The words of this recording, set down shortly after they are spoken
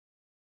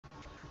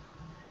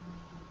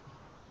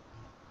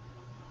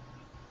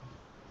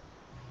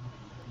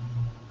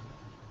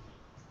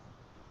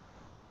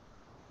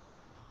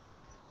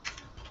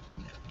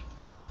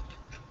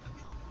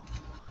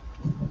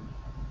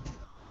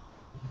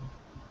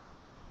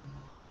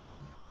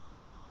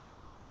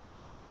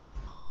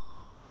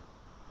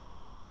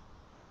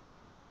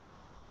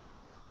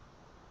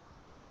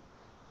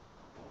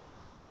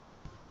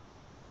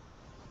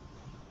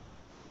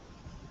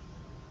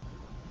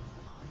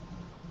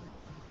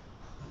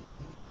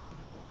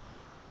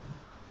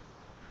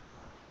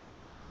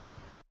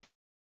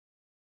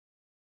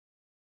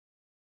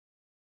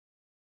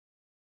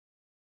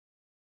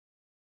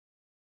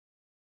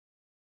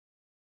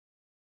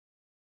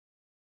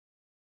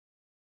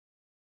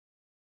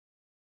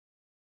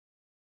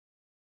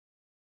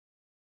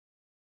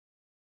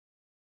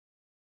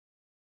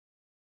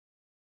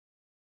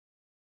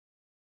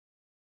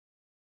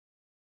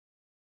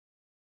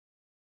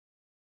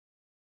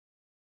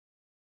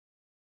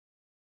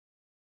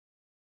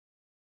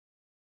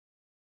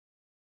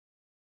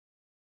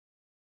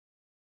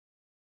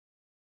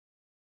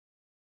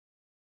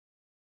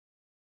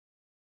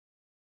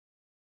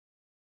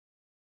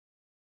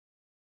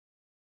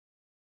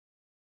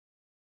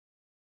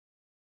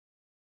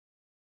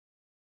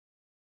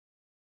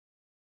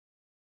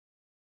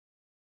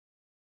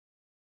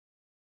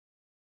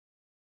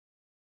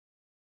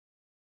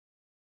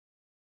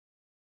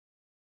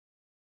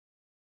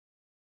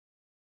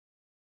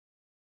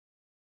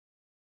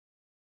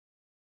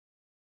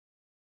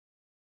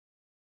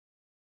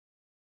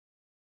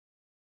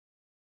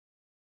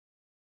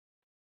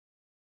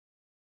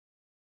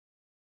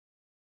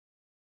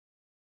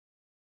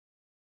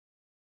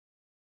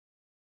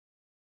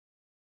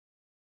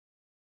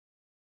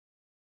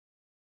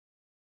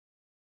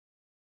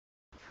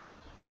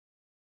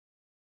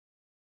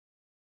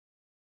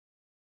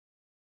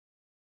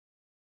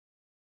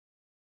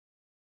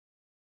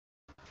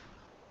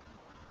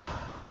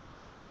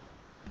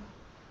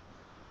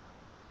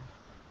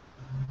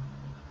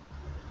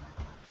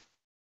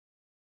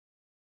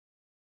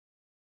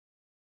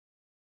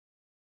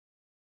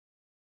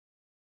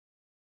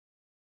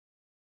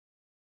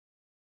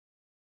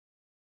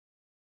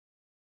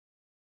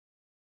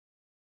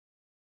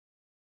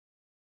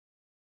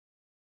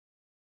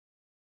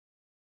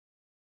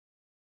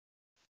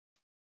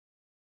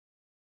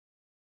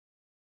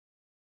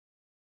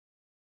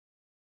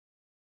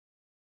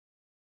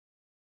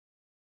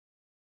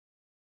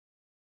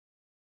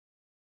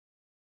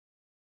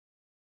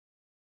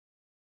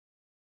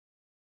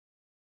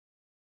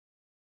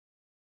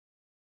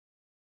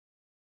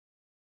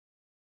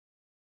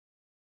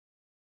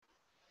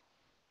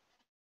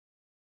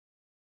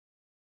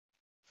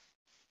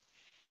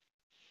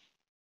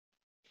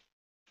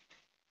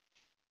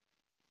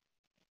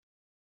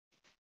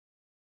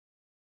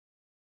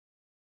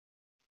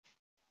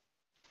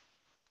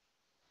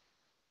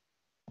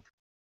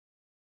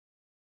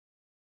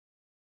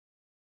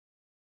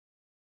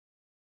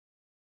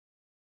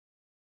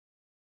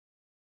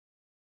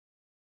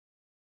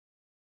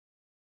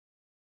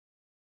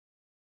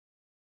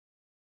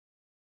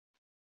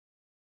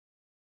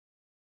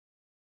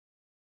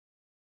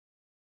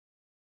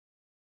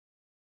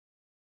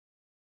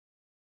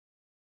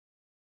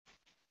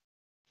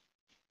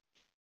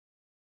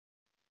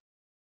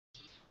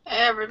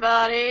Hey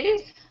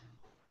everybody.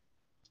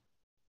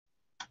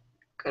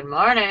 Good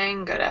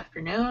morning, good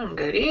afternoon,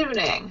 good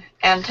evening.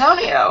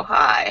 Antonio,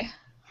 hi.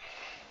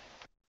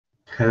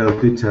 Hello,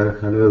 Peter.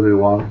 Hello,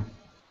 everyone.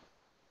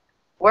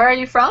 Where are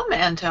you from,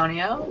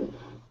 Antonio?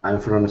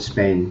 I'm from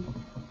Spain.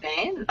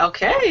 Spain?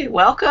 Okay,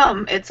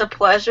 welcome. It's a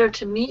pleasure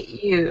to meet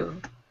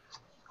you.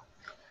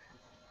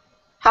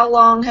 How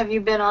long have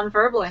you been on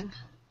Verbling?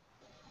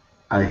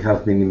 I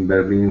have been in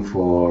Berlin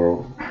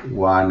for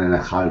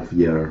 1.5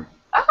 years.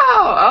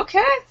 Oh,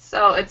 okay.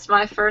 So it's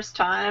my first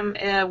time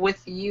with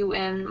you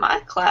in my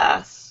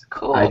class. I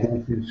Cool.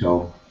 don't think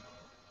so.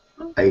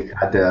 I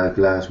had a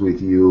class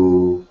with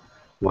you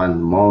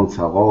 1 month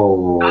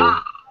ago, or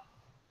Ah,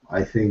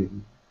 I think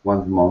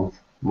 1 month,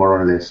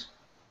 more or less.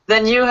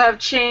 then you have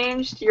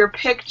changed your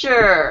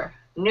picture.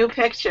 New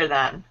picture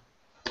then.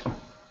 Um,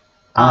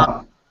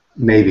 Ah,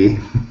 maybe,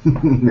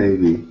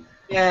 maybe.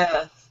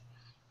 yes.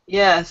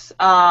 Yes.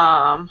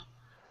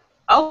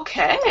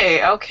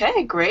 Okay,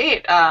 okay,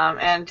 great,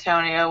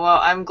 Antonio. Well,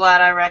 I'm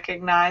glad I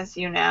recognize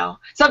you now.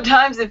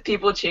 Sometimes if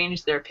people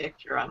change their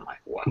picture, I'm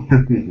like, what?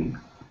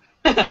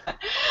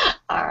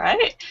 All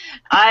right.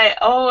 I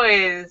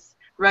always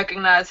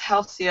recognize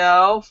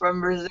Halcyo from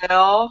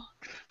Brazil,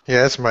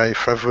 Yes, my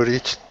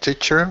favorite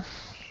teacher.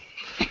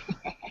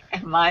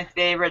 my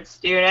favorite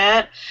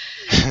student.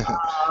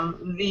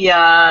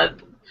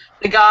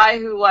 The guy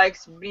who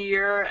likes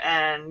beer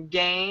and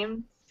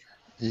games,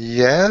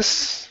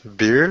 Yes,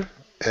 beer,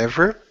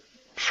 ever,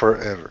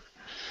 forever.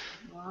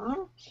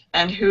 mhm,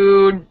 and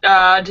who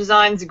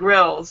designs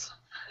grills.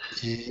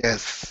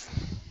 Yes.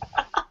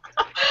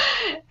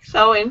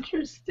 So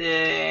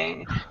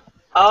interesting.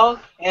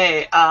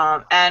 Okay,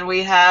 and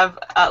we have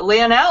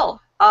Leonel.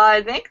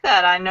 I think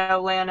that I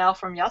know Leonel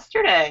from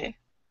yesterday,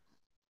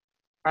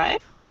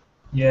 right?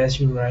 Yes,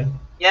 you're right.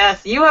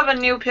 Yes, you have a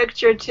new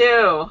picture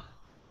too.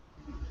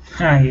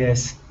 Ah,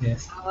 yes,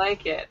 yes. I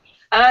like it.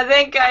 And I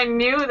think I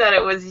knew that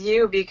it was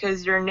you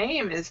because your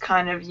name is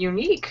kind of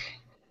unique.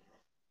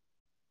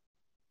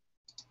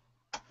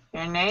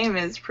 Your name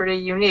is pretty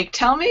unique.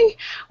 Tell me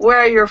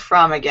where you're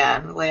from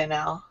again,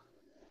 Leonel.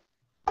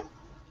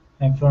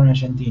 I'm from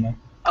Argentina.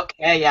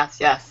 Okay, yes,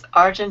 yes,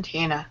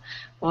 Argentina.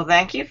 Well,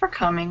 thank you for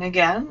coming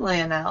again,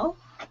 Leonel.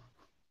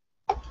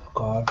 Of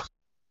course.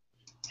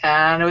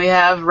 And we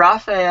have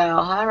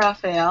Raphael. Hi,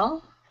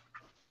 Raphael.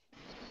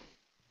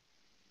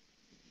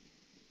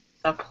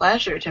 It's a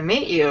pleasure to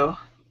meet you.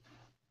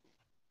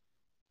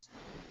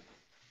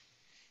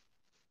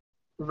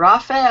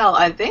 Raphael,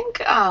 I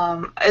think,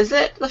 is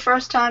it the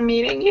first time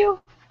meeting you?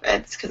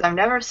 It's because I've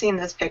never seen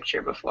this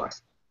picture before.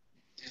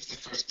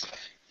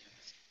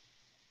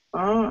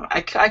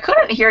 I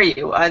couldn't hear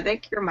you. I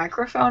think your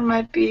microphone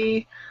might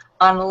be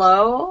on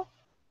low.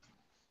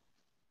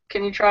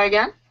 Can you try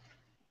again?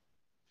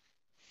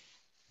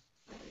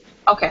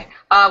 Okay,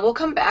 we'll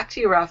come back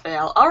to you,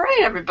 Raphael. All right,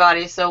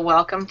 everybody, so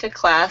welcome to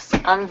class.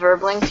 I'm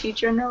Verbling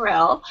teacher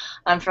Norell.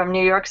 I'm from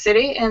New York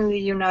City in the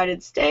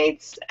United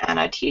States, and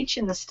I teach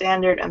in the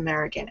standard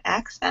American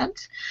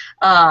accent.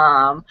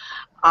 Um,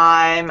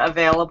 I'm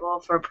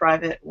available for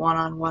private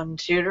one-on-one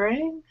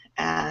tutoring,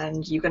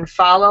 and you can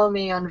follow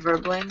me on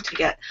Verbling to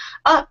get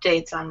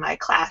updates on my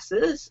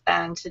classes.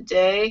 And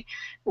today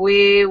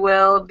we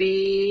will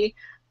be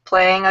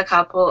playing a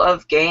couple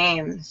of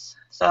games.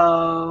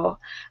 So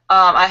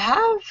I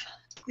have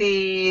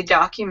the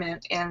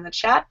document in the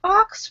chat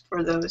box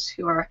for those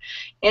who are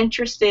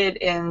interested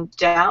in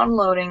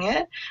downloading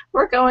it.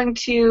 We're going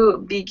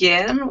to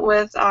begin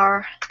with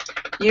our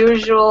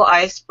usual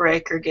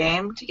icebreaker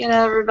game to get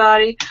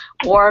everybody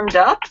warmed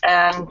up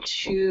and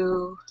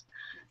to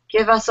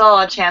give us all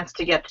a chance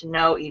to get to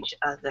know each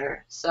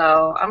other.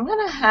 So I'm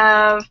gonna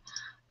have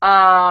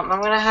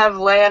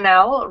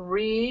Leonel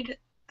read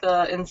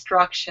the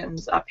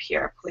instructions up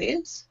here,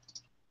 please.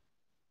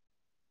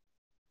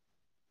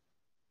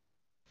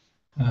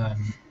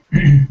 Um,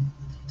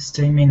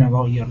 Statement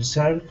about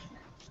yourself.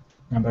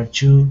 Number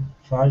two,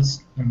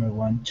 false. Number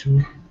one,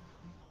 true.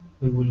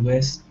 We will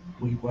guess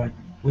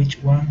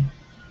which one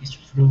is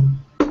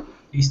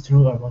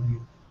true about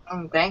you.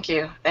 Thank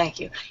you, thank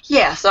you.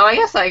 Yeah, so I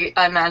guess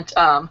I meant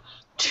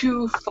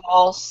two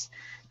false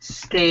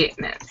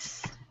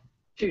statements.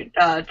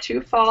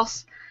 Two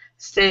false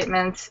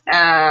statements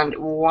and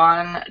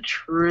one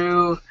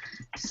true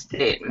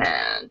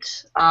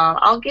statement.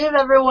 I'll give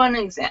everyone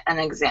an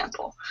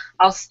example.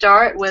 I'll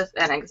start with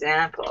an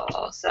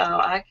example. So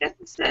I can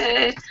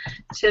say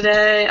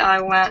today I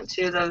went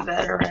to the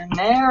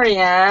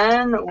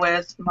veterinarian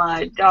with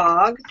my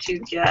dog to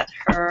get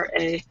her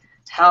a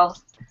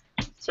health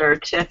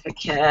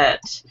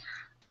certificate.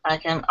 I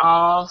can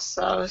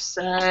also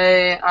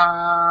say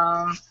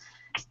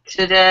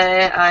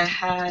today I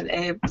had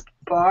a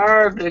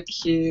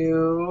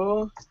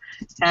barbecue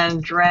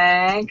and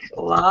drank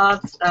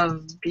lots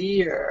of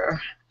beer.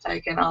 I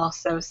can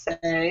also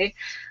say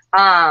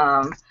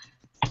um,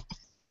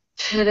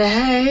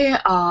 today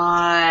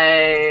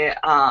I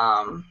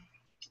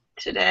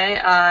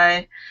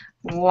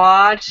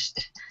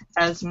watched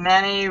as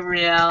many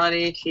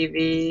reality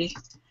TV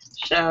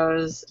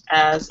shows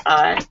as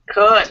I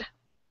could.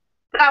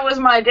 That was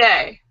my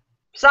day.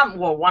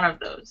 One of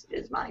those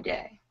is my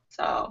day.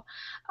 So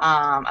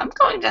I'm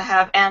going to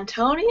have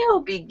Antonio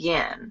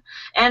begin.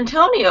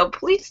 Antonio,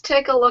 please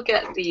take a look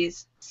at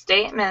these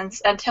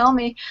statements and tell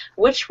me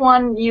which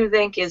one you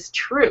think is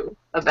true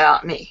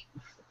about me.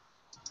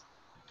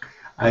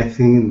 I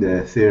think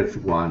the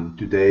third one.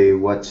 Today,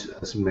 watch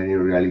as many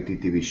reality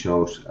TV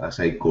shows as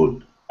I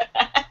could.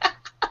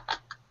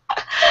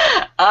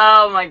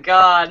 Oh my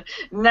God.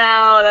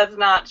 No, that's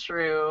not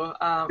true.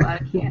 I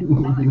can't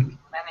find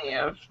many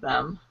of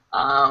them.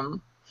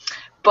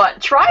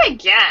 But try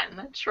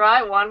again.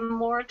 Try one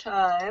more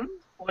time.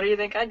 What do you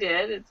think I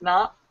did? It's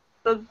not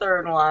the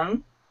third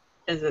one.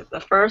 Is it the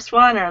first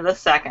one or the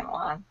second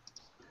one?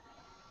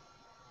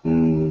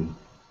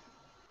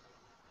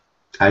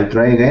 I'll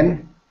try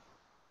again.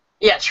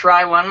 Yeah,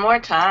 try one more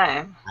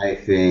time. I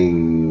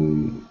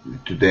think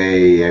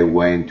today I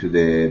went to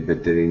the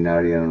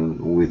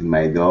veterinarian with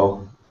my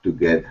dog to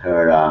get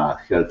her a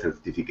health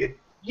certificate.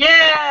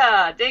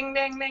 Yeah! Ding,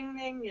 ding, ding,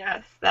 ding.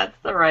 Yes, that's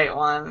the right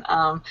one.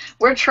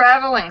 We're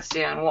traveling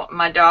soon.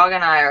 My dog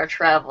and I are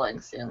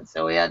traveling soon,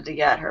 so we had to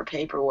get her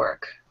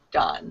paperwork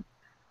done.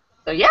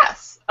 So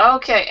yes.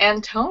 Okay,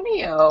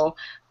 Antonio,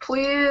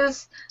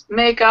 please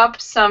make up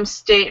some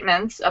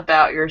statements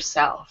about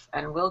yourself,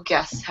 and we'll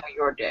guess how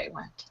your day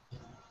went.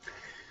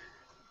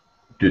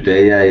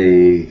 Today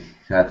I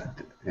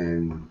had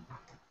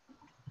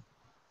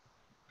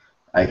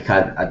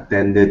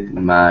attended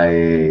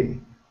my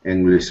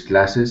English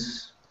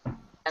classes.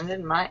 And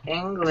in my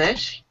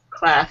English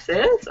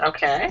classes,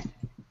 okay.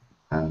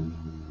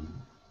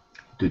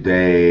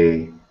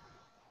 Today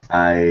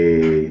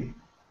I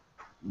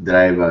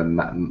drive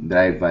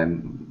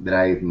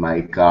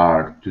my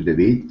car to the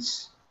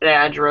beach. Today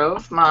I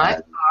drove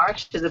my car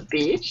to the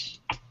beach.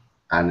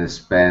 And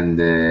spend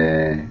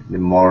the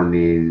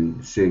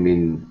morning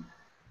swimming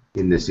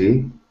in the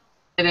sea.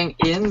 Sitting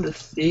in the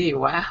sea,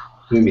 wow.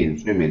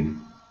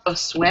 Swimming. Oh,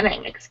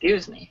 swimming,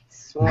 excuse me.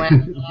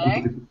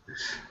 Swimming.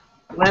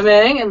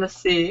 Swimming in the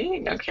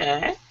sea,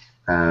 okay.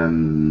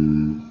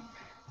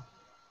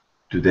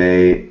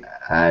 Today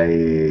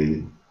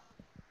I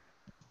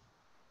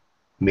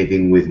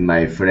meeting with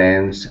my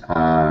friends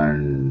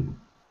and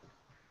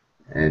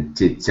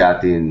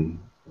chit-chatting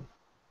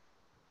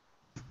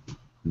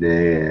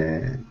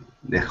the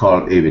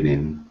whole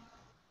evening.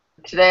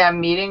 Today I'm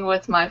meeting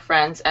with my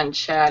friends and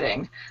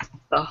chatting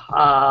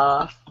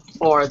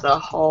for the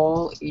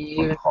whole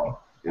evening.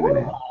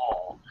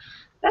 Oh,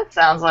 that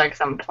sounds like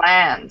some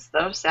plans.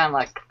 Those sound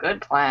like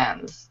good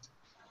plans.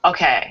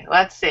 Okay,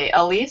 let's see.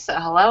 Elisa.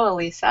 Hello,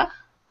 Elisa.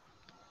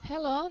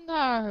 Hello,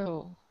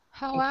 Norell.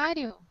 How are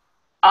you?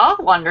 Oh,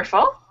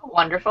 wonderful.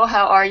 Wonderful.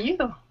 How are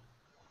you?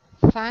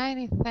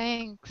 Fine,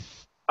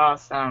 thanks.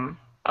 Awesome.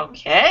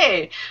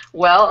 Okay.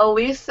 Well,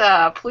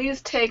 Elisa,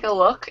 please take a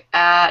look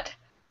at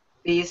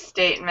these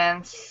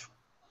statements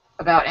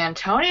about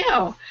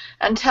Antonio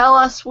and tell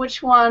us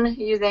which one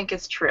you think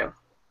is true.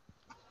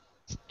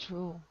 It's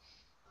true.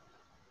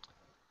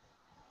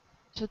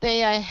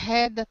 Today I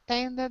had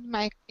attended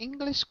my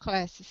English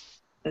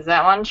classes. Is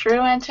that one true,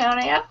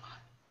 Antonio?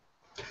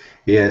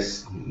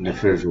 Yes, the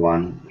first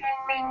one.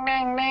 Ding,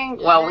 ding, ding.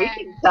 Well, we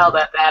can tell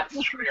that that's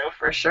true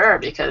for sure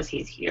because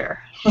he's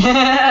here.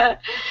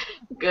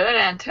 Good,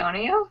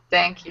 Antonio.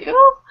 Thank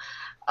you.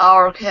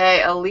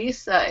 Okay,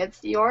 Elisa,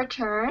 it's your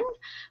turn.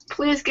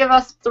 Please give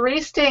us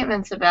 3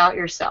 statements about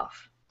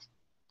yourself.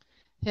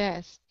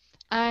 Yes,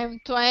 I'm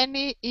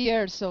 20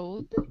 years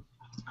old.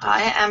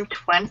 I am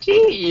 20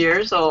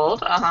 years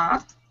old. Uh-huh.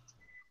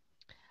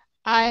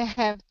 I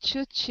have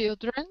 2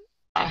 children.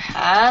 I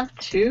have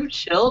 2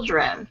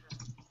 children.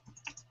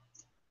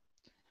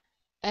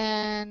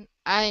 And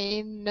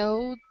I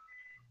know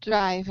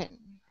driving.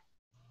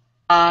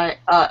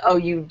 Oh,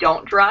 you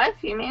don't drive,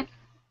 you mean?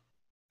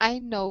 I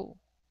know.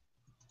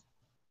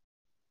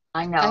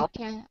 I know.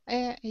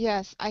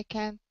 Yes, I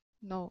can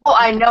know. Oh,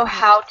 I know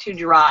how to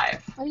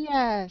drive. Oh,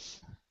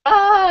 yes.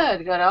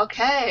 Good, good.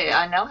 Okay,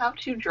 I know how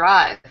to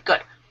drive.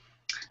 Good.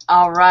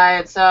 All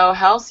right, so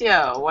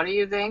Halcyo, what do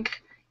you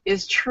think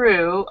is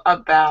true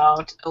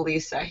about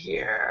Elisa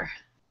here?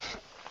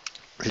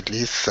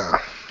 Elisa,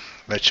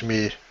 let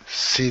me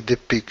see the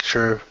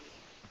picture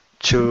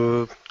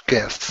to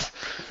guess.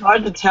 It's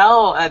hard to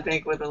tell, I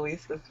think, with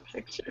Elisa's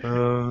picture.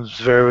 It's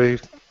very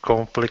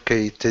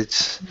complicated.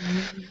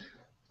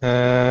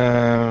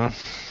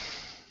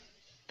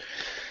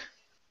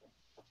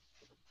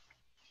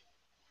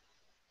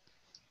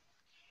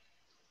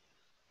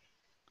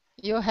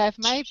 You have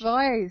my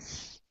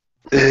voice.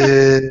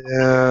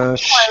 Yeah.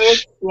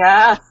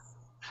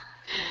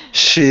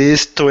 She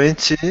is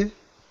 20.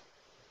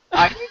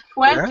 Are you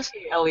 20, Yes?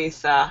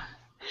 Elisa?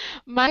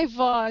 My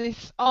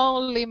voice,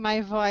 only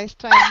my voice,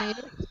 20.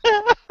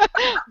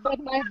 But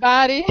my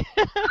body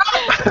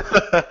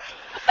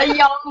A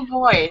young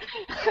voice.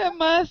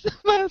 must.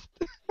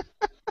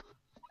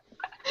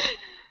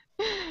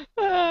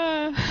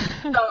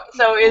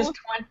 So is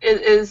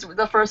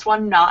the first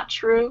one not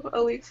true,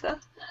 Elisa?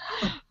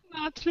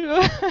 Not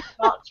true.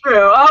 Not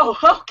true. Oh,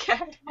 okay.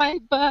 My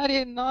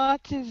body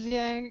not is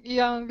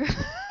young.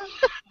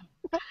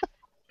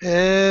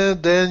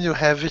 And then you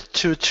have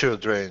two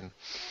children.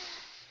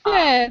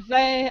 Yes,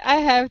 I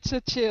have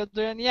two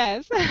children.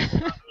 Yes.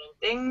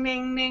 Ding,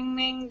 ding, ding,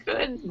 ding.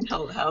 Good,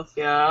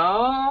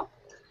 Healthio.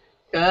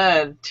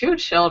 Good. Two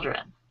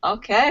children.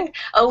 Okay.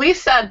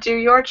 Elisa, do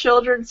your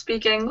children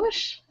speak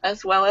English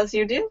as well as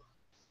you do?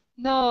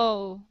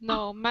 No,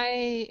 no.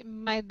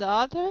 My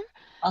daughter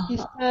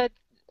Uh-huh.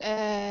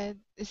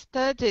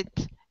 studied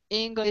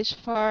English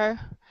for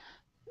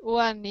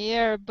 1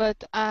 year,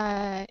 but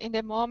in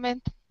the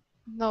moment,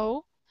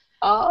 no.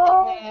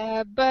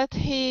 Oh. But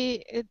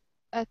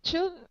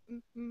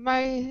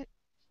my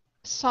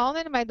son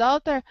and my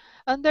daughter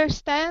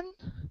understand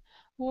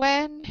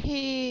when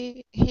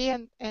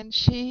and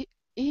she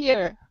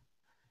hear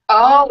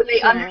Oh, only they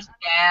there.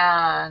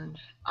 understand.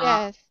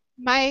 Yes,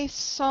 my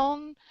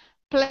son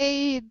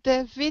played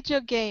the video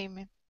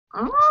game.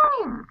 Mm.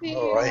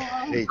 Oh, I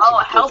Until hate Oh,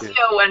 video games.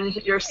 Healthio, when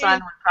your son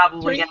three, would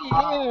probably get three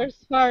along. years,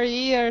 4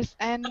 years,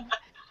 and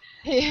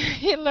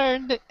he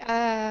learned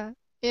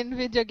in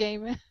video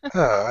game.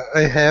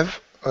 I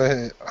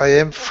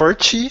am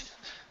 40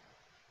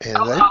 and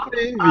I Oh,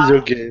 play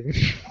video game.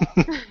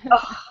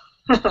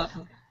 oh.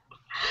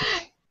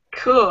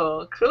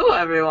 Cool, cool,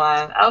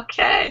 everyone.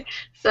 Okay,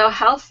 so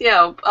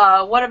Halcyo,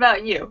 what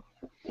about you?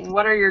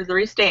 What are your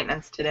three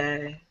statements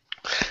today?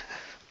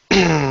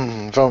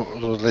 Well,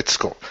 let's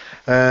go.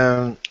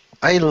 Um,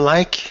 I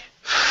like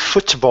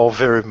football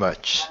very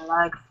much, I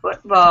like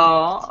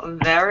football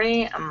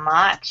very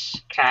much.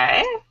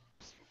 Okay,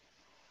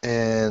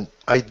 and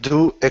I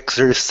do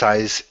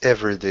exercise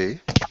every day,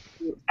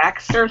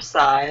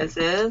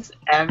 exercises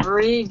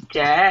every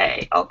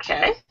day.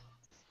 Okay,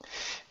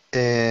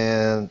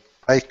 and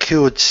I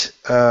killed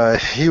a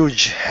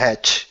huge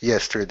hat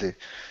yesterday.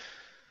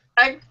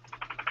 I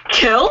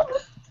killed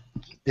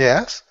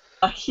Yes,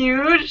 a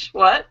huge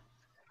what?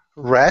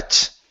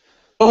 rat.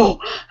 Oh,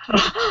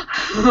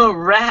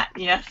 rat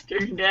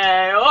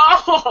yesterday.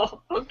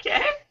 Oh,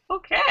 okay,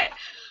 okay.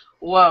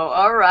 Whoa,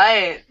 all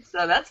right.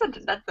 So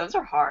those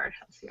are hard.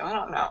 Halcyo, I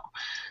don't know.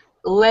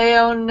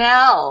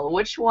 Leonel,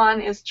 which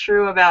one is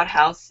true about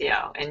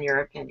Halcyo in your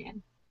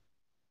opinion?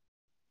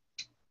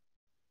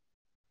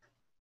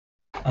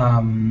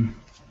 Um,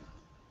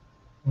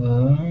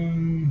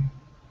 um,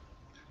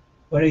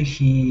 where is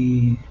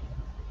he?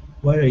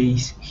 Where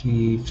is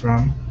he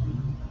from?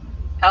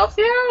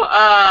 Halcyo?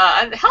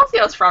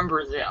 Halcyo's from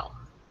Brazil.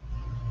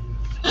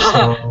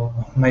 So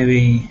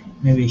maybe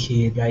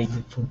he liked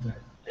the football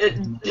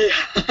very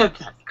much.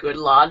 That's good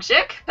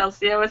logic.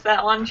 Halcyo, is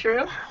that one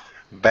true?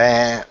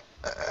 Bah,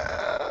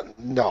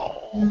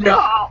 no.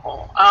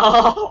 No.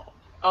 Oh,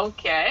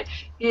 okay.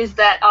 He's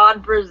that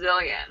odd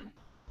Brazilian.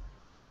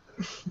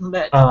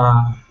 That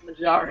Uh,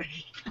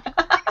 majority.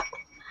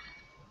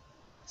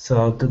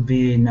 so it could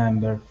be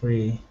number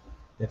three,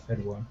 the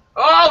third one.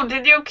 Oh,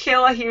 did you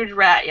kill a huge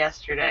rat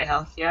yesterday,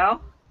 Halcyo?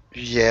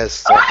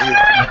 Yes, a huge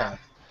hat.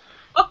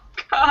 Oh,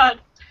 God.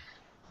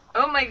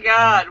 Oh, my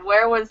God.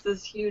 Where was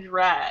this huge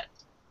rat?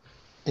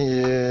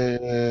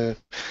 Uh,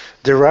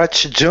 the rat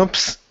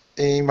jumps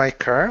in my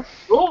car,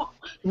 Oh,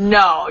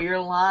 no, you're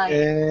lying.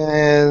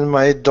 and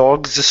my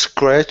dogs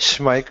scratch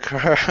my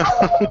car.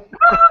 God,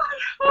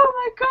 oh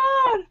my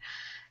God.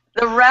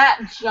 The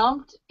rat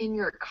jumped in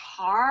your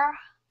car?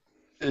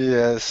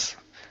 Yes,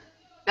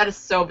 That is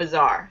so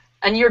bizarre.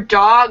 And your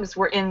dogs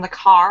were in the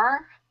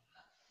car?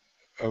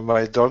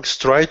 my dogs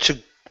try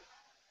to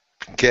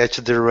get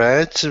the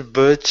rat,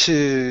 but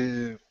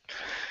the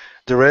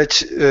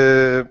rat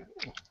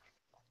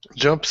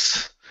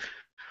jumps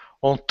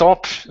on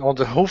top on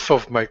the roof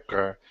of my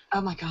car.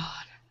 Oh my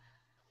God.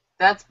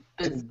 That's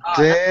bizarre.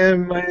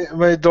 Then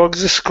my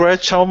dogs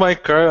scratch on my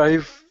car.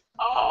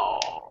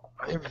 Oh,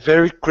 I'm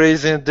very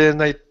crazy, and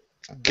then I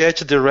get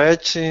the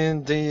rat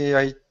and then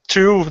I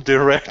threw the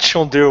rat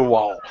on the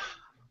wall.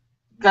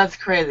 that's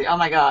crazy. Oh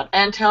my God.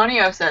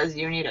 Antonio says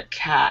you need a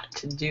cat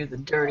to do the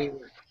dirty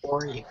work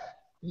for you.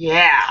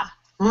 Yeah.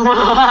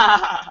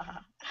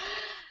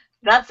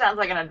 That sounds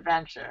like an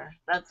adventure.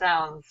 That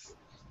sounds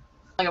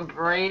like a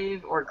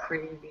brave or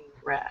crazy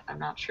rat. I'm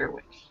not sure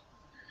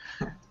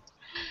which.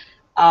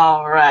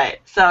 All right.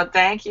 So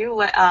thank you,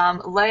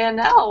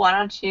 Leonel. Why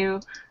don't you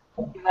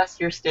give us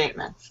your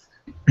statements?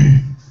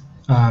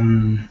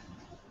 Um,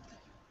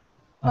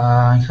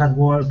 I had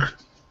work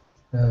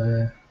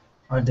uh,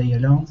 all day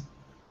long.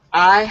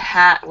 I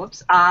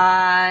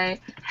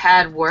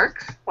had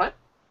work. What?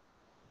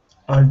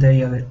 All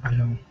day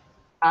alone.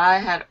 I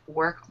had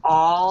work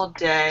all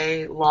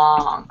day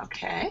long.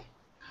 Okay.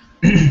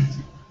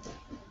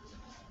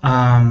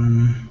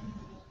 um,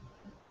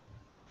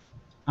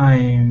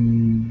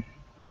 I'm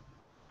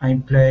I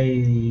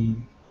play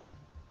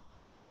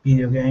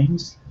video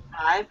games.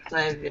 I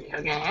play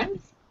video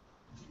games.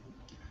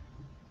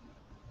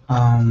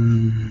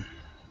 Um,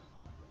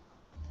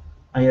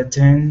 I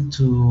attend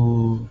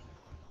to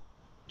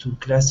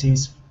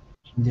classes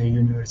in the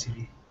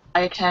university.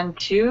 I attend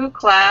two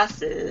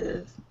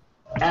classes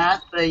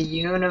At the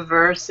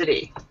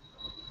university.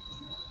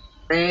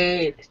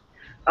 Great.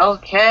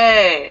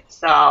 Okay,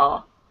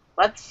 so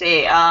let's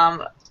see.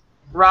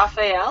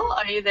 Raphael,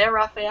 are you there,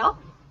 Raphael?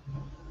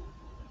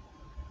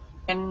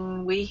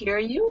 Can we hear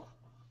you?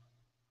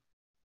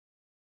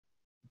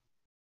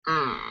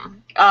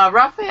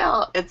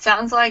 Raphael, it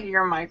sounds like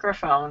your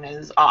microphone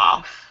is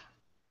off.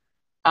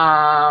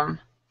 Um,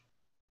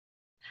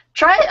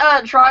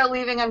 try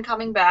leaving and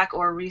coming back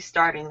or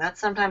restarting. That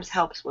sometimes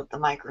helps with the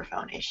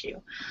microphone issue.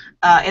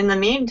 In the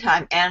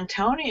meantime,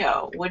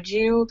 Antonio, would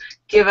you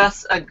give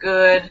us a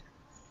good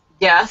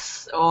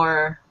guess,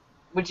 or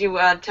would you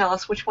tell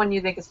us which one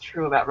you think is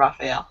true about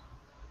Raphael?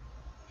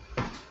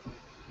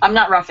 I'm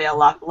not Raphael,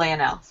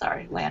 Leonel.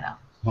 Sorry, Leonel.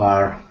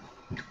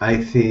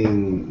 I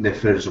think the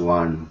first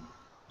one.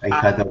 I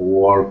Uh, had a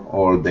work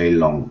all day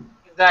long.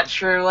 Is that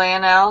true,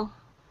 Leonel?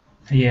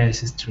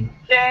 Yes, it's true.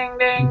 Ding,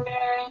 ding,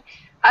 ding.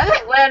 I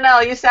think,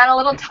 Leonel, you sound a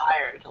little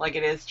tired, like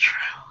it is true.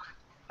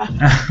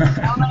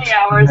 How many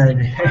hours do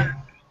you work?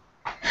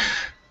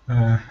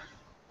 uh,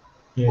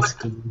 yes, What,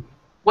 too.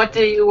 what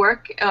do you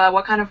work?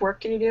 What kind of work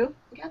do you do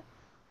again?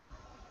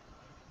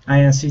 I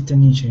am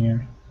system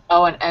engineer.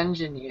 Oh, an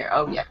engineer.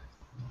 Oh, yeah.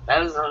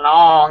 Those are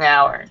long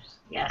hours.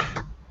 Yes.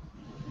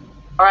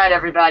 All right,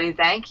 everybody.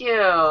 Thank you.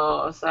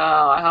 So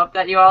I hope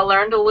that you all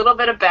learned a little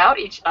bit about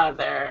each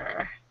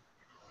other.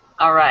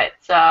 All right.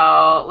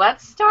 So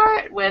let's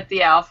start with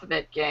the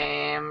alphabet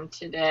game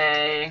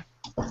today.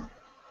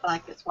 I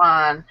like this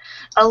one.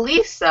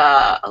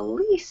 Elisa,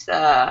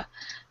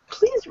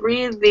 please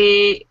read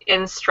the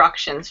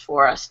instructions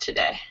for us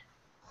today.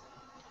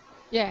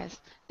 Yes,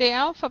 the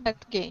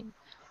alphabet game.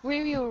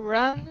 We will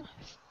run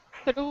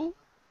through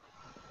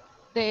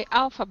the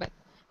alphabet.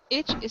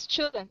 Each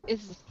student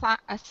is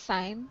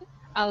assigned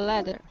a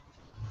letter.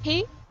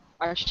 He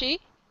or she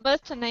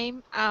must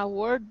name a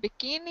word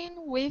beginning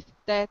with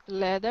that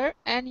letter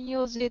and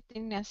use it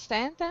in a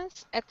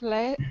sentence at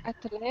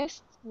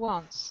least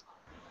once,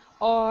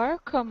 or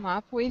come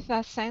up with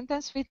a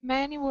sentence with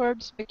many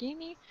words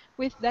beginning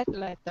with that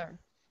letter.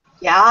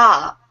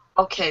 Yeah.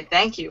 Okay,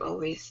 thank you,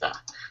 Elisa.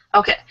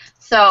 Okay,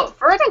 so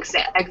for an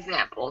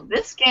example,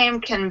 this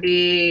game can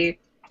be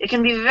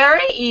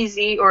very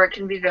easy or it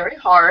can be very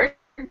hard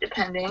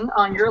depending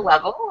on your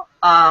level.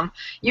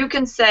 You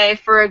can say,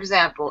 for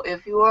example,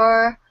 if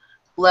your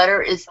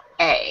letter is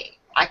A,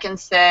 I can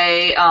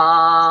say,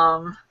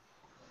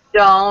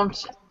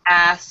 don't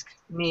ask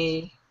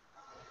me.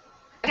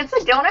 I can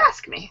say, don't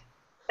ask me.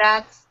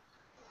 That's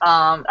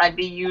I'd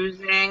be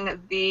using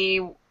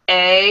the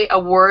a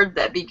word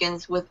that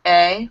begins with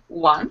A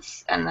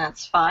once, and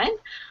that's fine.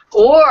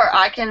 Or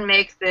I can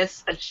make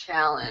this a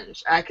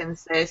challenge. I can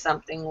say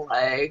something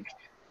like,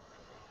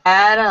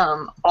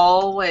 Adam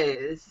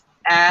always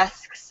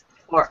asks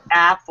for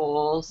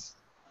apples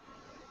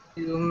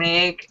to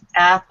make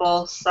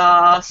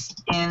applesauce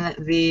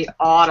in the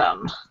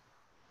autumn.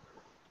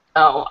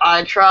 So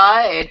I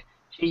tried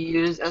to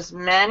use as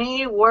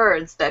many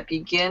words that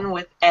begin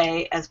with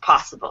A as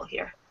possible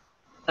here.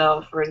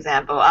 So, for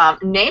example,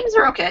 names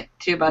are okay,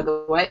 too, by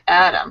the way.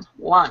 Adam,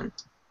 1,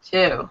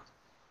 2,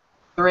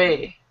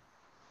 3,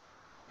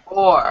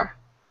 4,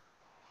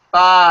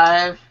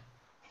 5,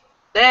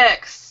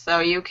 6. So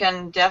you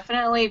can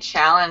definitely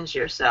challenge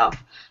yourself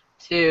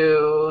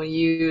to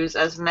use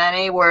as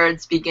many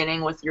words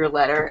beginning with your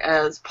letter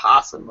as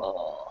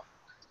possible.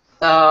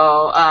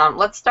 So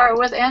let's start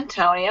with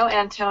Antonio.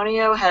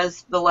 Antonio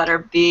has the letter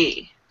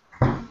B.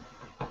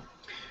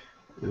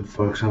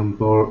 For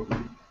example,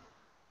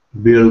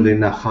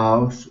 building a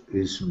house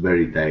is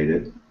very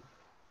tired.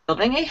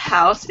 Building a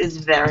house is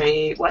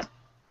very, what?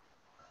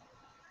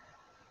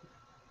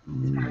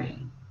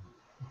 Mm,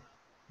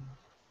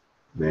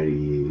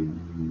 Very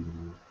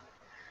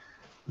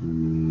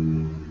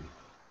mm,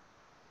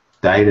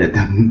 tired.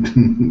 I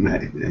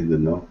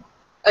don't know.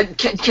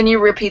 Can you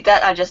repeat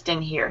that? I just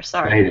didn't hear.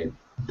 Sorry.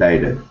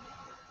 Tired.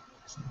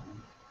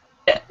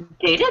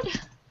 Dated?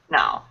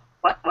 No.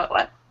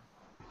 What?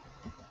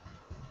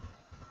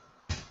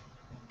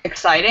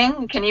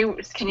 Exciting? Can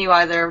you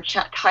either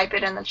type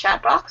it in the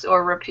chat box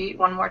or repeat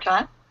one more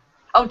time?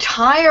 Oh,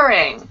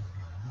 tiring.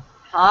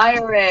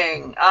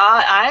 Tiring.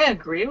 I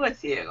agree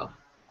with you.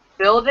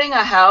 Building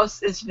a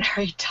house is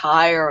very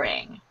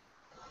tiring.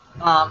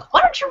 Why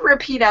don't you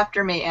repeat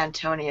after me,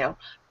 Antonio?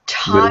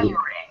 Tiring.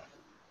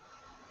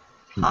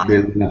 Building,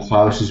 building a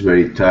house is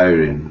very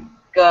tiring.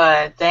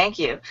 Good. Thank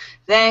you.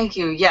 Thank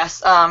you.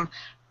 Yes.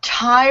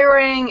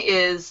 Tiring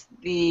is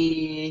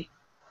the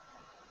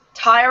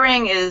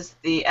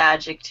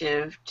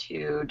adjective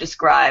to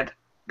describe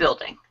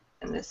building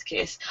in this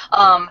case.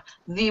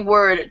 The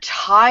word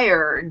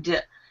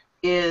tired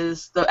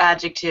is the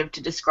adjective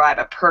to describe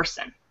a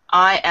person.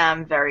 I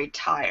am very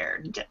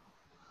tired.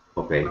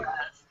 Okay.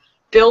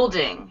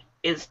 Building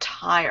is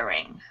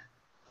tiring.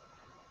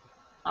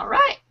 All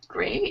right.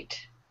 Great.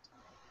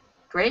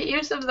 Great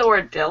use of the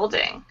word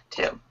building,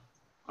 too.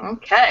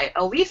 Okay.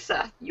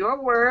 Elisa, your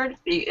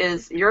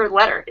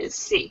letter is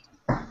C.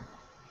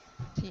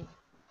 See,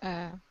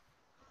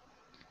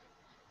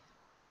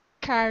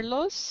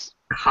 Carlos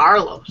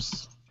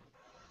Carlos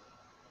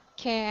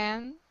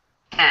can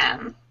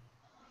can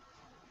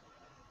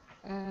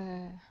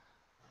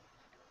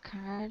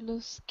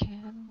Carlos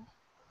can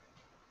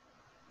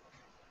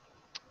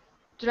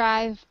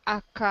drive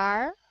a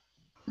car.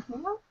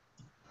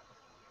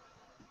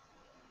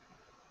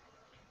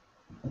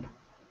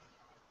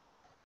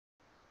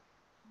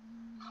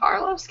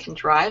 Carlos can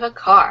drive a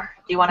car.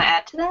 Do you want to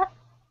add to that?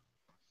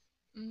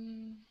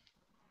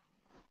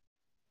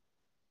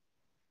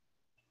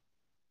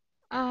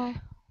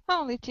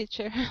 Only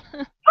teacher.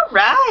 All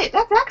right,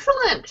 that's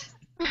excellent.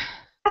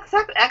 That's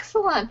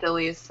excellent,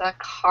 Elisa.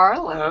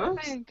 Carlos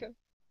Thank you.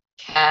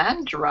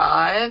 can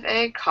drive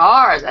a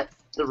car. That's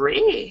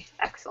 3.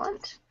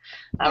 Excellent.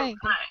 Thank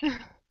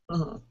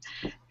you.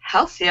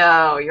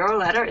 Halcyo, your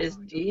letter is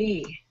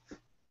D.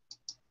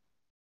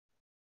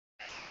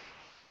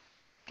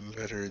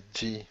 Letter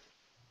D.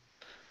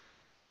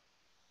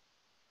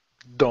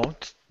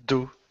 Don't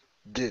do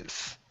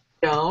this.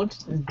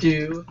 Don't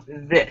do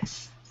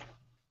this.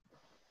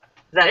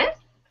 Is that it?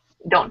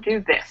 Don't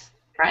do this,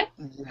 right?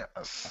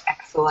 Yes.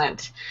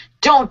 Excellent.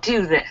 Don't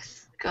do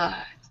this. Good.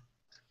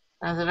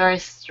 That's a very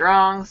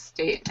strong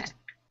statement.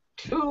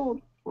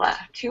 2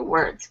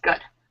 words. Good.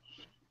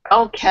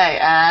 Okay,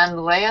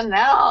 and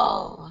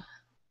Lionel.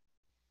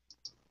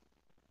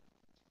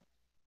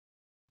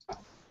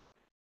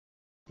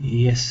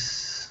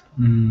 Yes.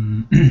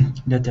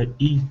 Letter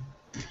E.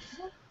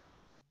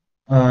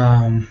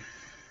 Um,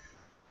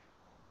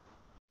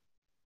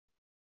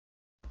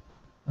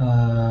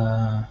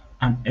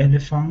 an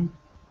elephant.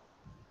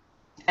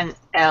 An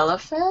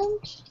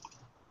elephant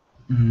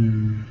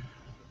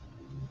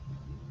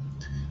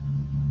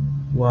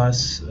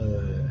Was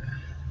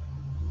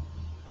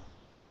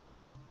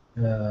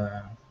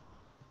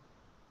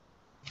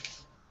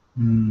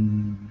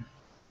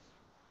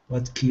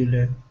what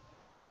killed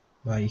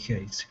by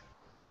haste.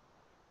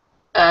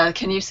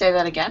 can you say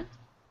that again?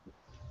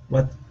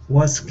 What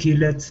was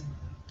killed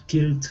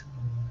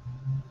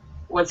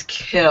Was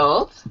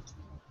killed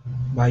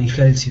by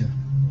Halcyon.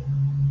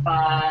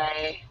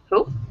 by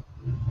who?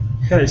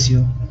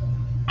 Halcyon.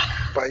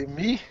 By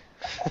me?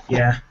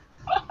 Yeah.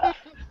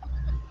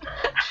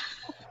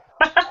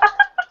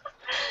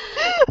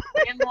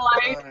 In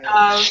light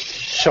of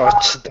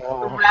Shut the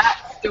down.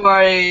 rat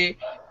story,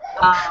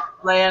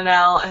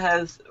 Lionel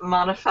has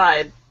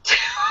modified.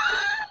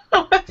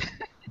 You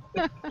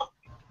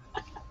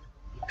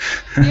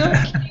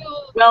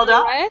killed Well the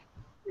done. rat.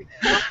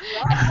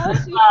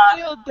 As you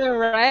killed the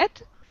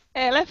rat,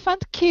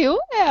 elephant kill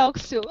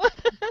Elxio.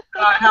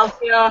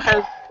 Halcyo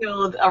has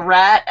killed a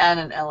rat and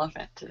an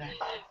elephant today.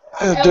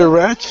 The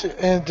rat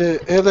and the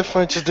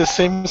elephant is the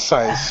same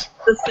size.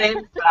 The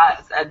same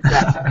size,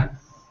 exactly.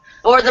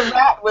 Or the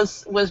rat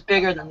was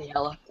bigger than the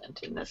elephant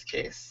in this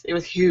case. It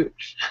was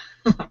huge.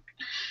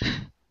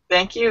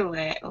 Thank you,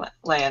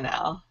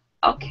 Lionel.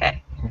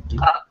 Okay.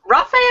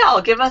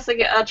 Raphael, give us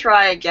a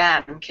try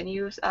again. Can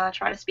you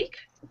try to speak?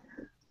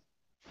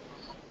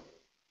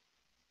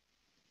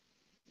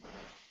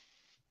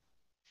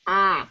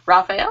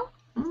 Raphael?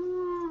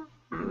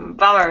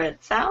 Bummer. It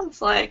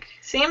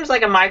seems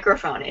like a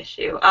microphone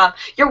issue.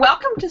 You're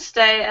welcome to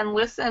stay and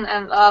listen.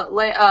 And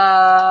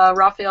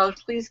Raphael,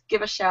 please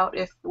give a shout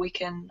if we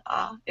can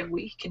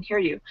hear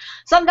you.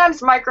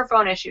 Sometimes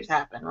microphone issues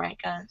happen, right,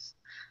 guys?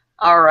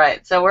 All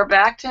right. So we're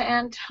back to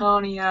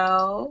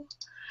Antonio.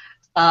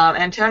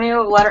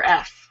 Antonio, letter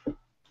F.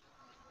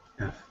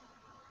 F.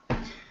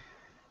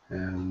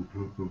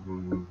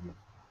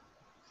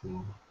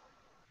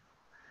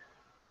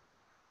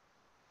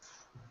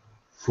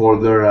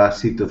 Folder a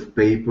sheet of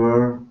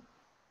paper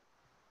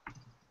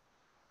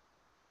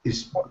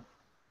is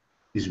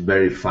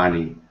very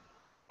funny.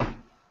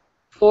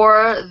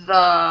 For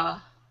the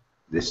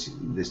This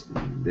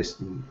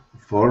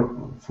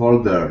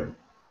folder.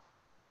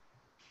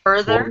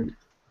 further.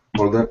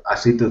 Folder a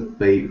sheet of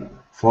paper.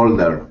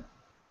 Folder.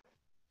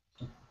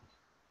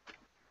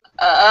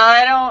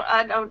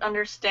 I don't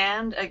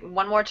understand.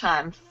 One more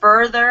time.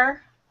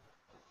 Further.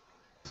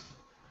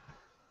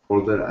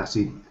 Folder a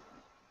sheet.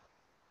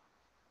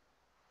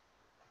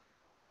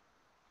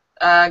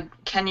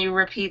 Can you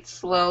repeat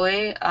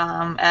slowly?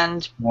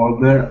 And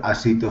Folder a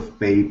sheet of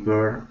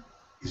paper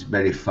is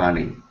very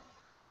funny.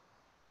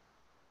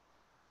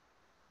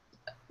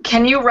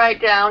 can you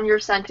write down your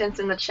sentence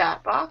in the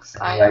chat box?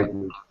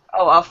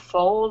 A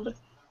folder,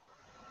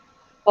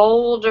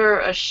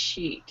 a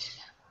sheet.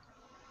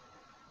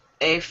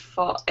 A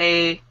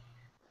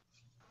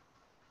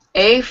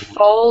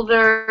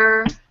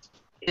folder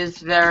is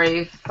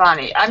very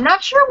funny. I'm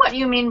not sure what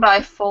you mean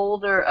by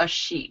folder, a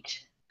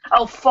sheet.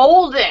 Oh,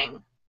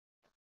 folding.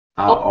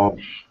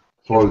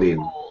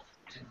 Folding.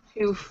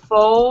 To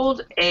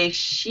fold a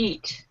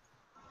sheet.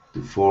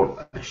 To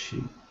fold a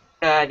sheet.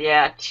 Good,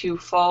 yeah. To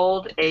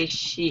fold a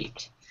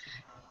sheet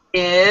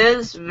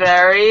is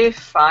very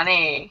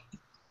funny.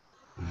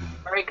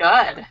 Very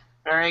good.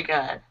 Very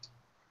good.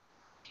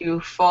 To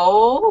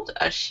fold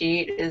a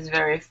sheet is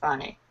very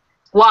funny.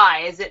 Why?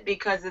 Is it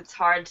because it's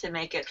hard to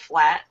make it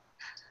flat?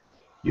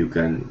 You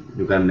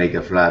can make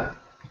a flat.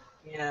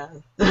 Yeah.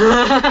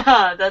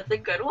 That's a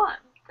good one.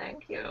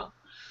 Thank you.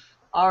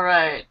 All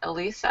right,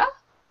 Elisa?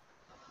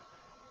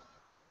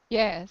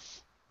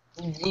 Yes.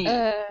 Ye.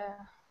 Uh,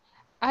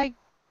 I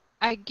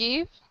I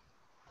give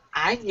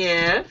I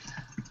give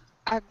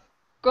a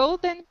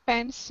golden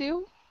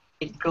pencil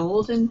a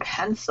golden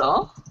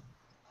pencil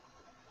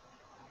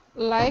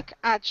like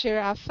a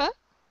giraffe.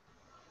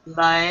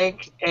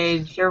 like a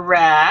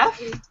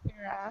giraffe A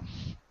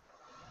giraffe.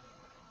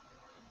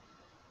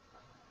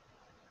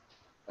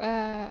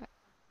 Uh,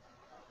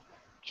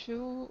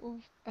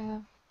 to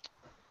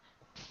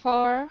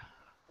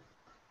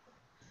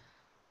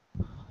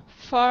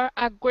for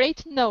a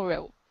great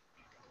Norell.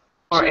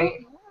 or Two.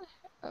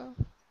 a. Uh,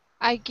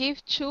 I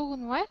give two.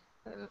 What?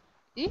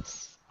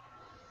 Is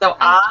So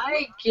I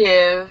I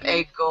give give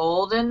a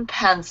golden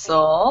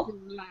pencil pencil.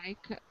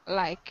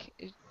 like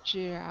a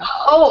giraffe.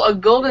 Oh, a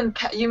golden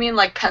you mean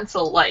like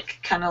pencil, like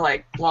kind of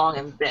like long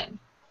and thin.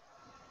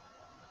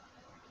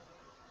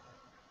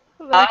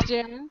 I Like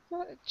giraffe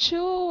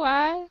to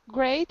a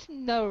great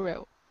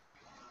Norell.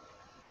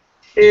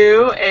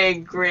 do a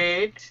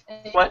great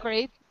A what?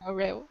 great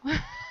Norell.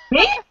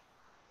 Me?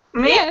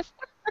 Me? Yes,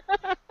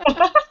 I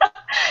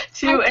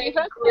To a give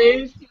a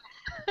great. pencil.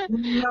 I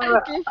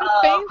No, give a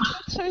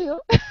pencil to you.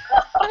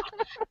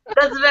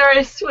 that's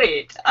very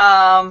sweet.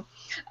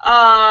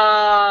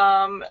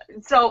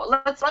 So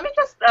let me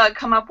just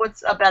come up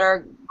with a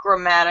better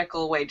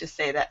grammatical way to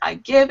say that. I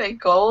give a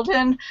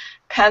golden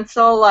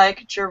pencil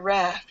like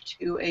giraffe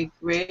to a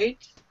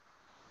great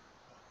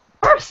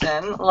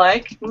person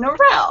like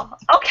Norell.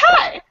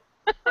 Okay,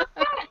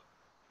 okay,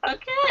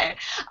 okay.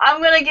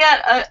 I'm gonna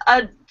get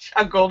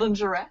a golden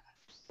giraffe.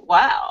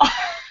 Wow.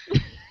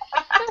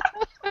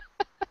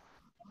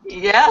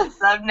 Yes,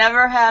 I've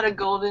never had a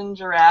golden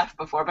giraffe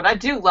before, but I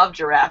do love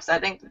giraffes. I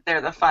think that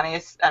they're the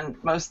funniest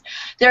and most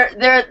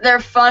they're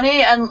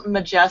funny and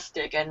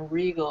majestic and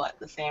regal at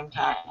the same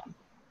time.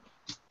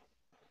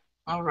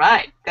 All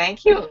right,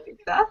 thank you,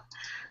 Lisa.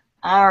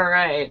 All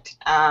right,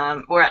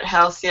 we're at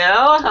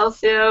Halcyo.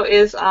 Halcyo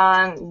is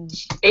on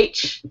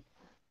H.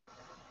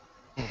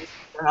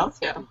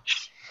 Halcyo.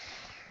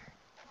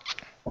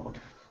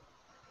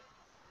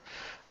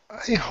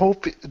 I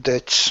hope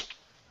that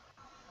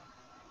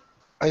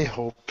I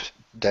hope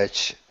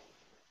that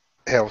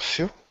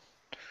Elcio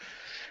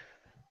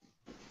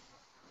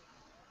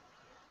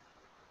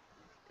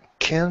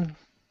can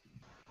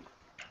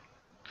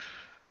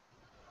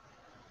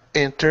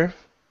enter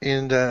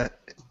in the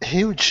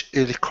huge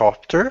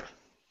helicopter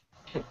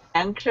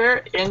Enter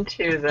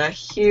into the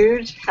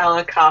huge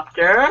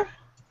helicopter.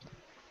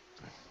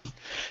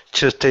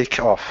 to take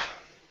off.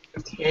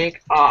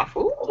 Take off.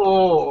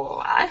 Ooh,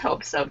 I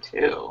hope so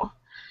too.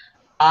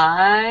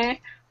 I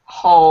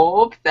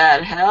hope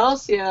that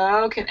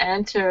Halcyo can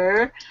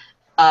enter.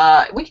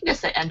 We can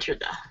just say enter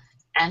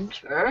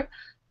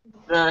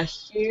the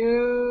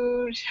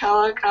huge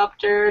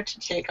helicopter to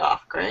take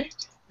off.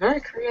 Great, very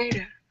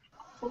creative.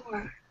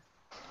 4.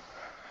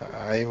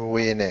 I'm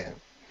winning.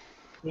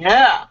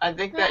 Yeah, I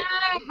think that.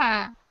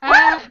 Ah,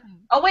 What? ah.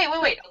 Oh wait,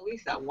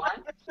 Elisa. 1,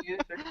 2,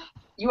 3.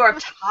 You are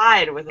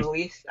tied with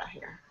Elisa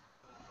here.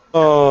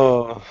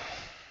 Oh,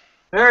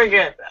 Very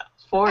good though.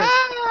 4 is.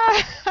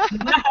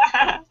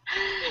 Ah.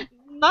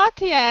 Not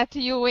yet,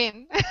 you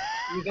win.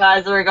 You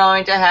guys are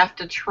going to have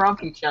to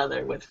trump each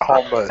other with 5.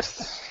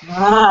 almost.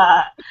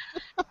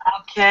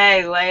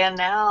 Okay,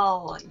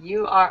 Leonel,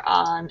 you are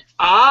on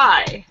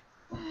I.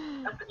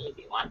 That's an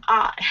easy one.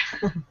 I.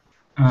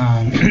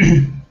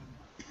 Um,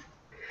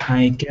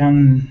 I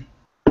can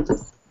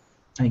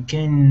I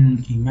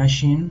can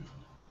imagine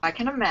I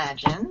can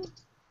imagine.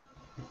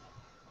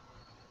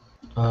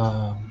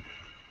 um,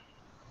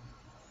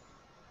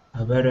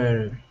 a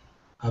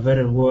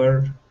better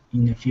world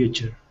in the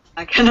future.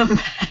 I can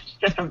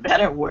imagine a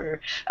better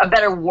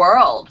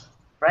world,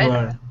 right?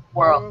 World.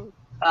 World.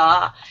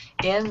 Oh,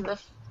 In the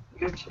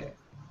future.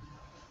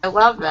 I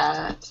love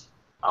that.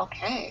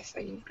 Okay, so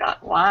you've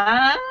got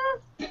 1,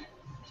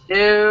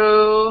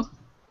 2,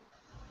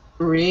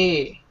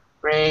 3.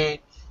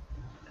 Great.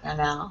 I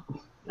know.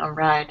 All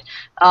right.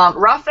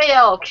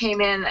 Raphael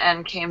came in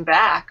and came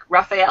back.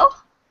 Raphael?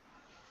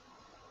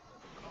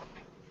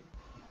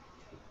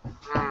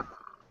 Mm.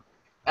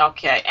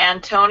 Okay.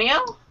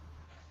 Antonio?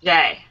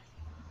 Jay.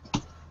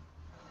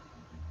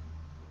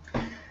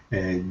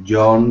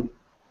 John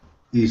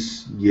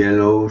is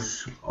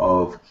jealous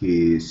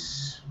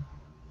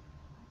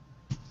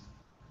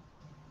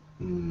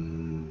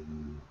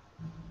mm,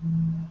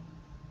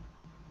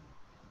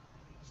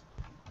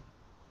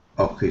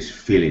 of his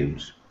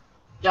feelings.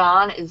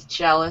 John is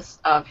jealous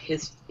of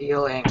his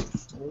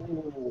feelings.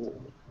 Ooh.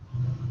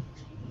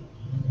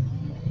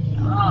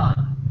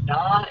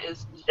 John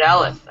is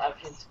jealous of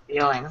his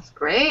feelings.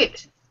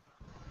 Great.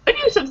 Good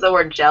use of the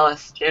word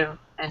jealous, too,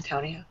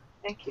 Antonio.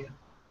 Thank you.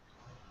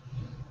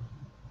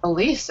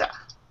 Elisa.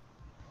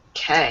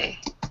 K.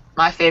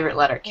 My favorite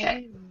letter,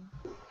 K.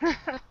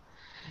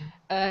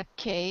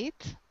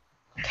 Kate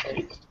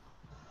Kate.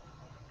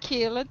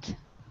 killed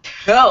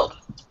Killed.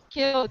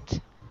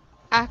 killed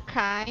A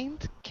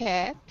kind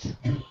cat.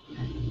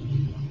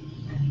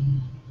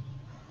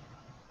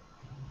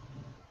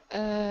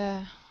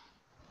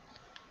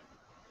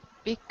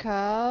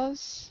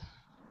 Because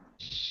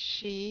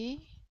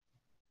she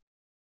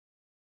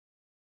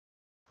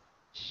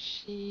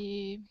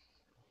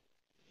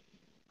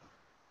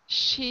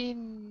she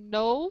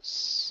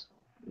knows.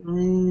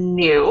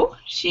 Knew.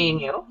 She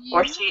knew.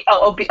 Or Knew. she.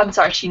 Oh, I'm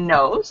sorry. She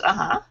knows. Uh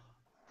huh.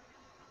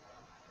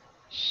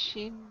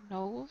 She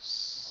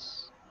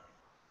knows.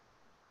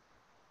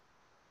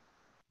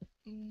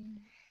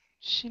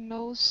 She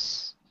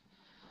knows.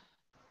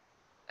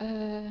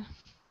 Uh,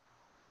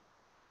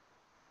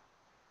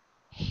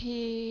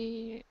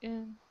 he.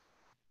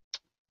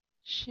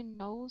 She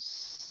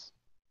knows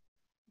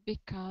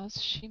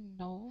because she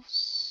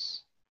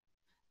knows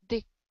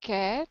the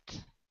cat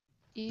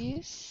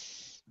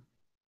is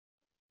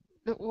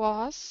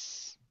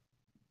was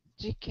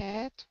the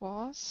cat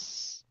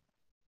was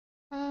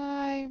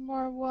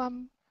more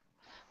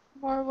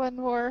one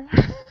more.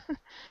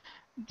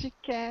 The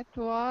cat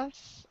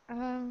was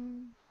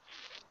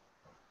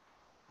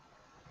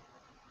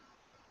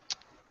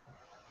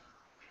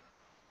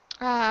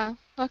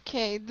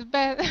okay, the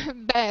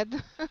bed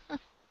bed.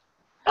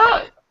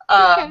 Oh, The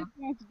cat um,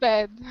 was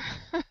bad.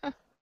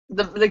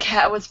 the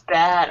cat was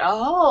bad.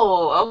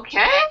 Oh,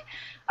 okay.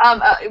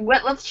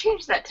 Let's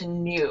change that to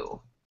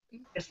new,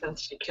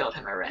 since she killed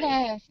him already.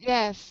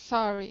 Yes,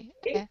 sorry.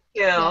 Kate Yeah.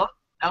 killed.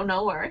 Oh,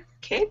 no worries.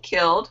 Kate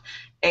killed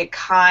a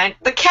kind.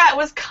 The cat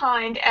was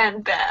kind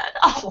and bad.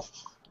 Oh,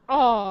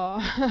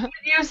 Oh. good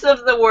use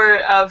of the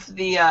word of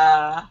the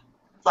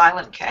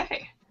silent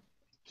K.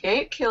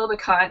 Kate killed a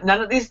kind.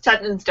 None of these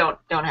sentences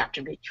don't have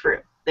to be true.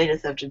 They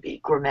just have to be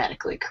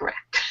grammatically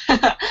correct.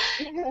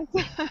 Yes.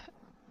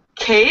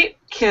 Kate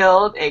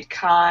killed a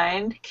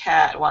kind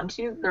cat. 1,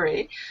 2,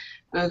 3.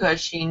 Because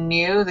she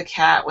knew the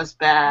cat was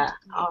bad.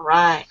 All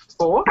right,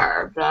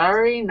 4.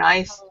 Very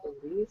nice,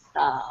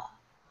 Lisa.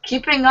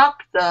 Keeping up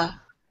the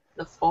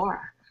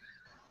 4.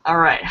 All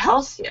right,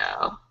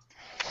 Halcyo.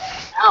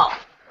 Now,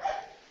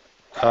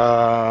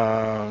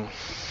 Um,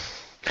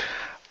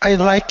 I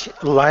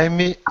like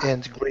lime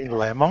and green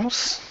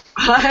lemons.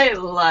 I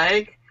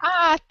like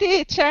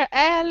Teacher,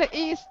 L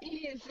is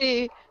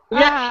easy.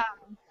 yeah,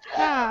 Ah,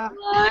 ah.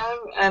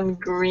 lime and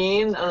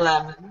green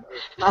lemon.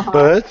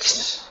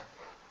 But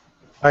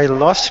I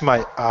lost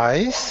my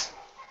eyes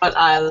But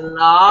I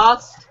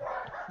lost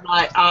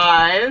my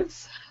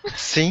eyes.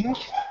 seeing,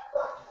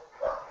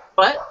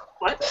 What?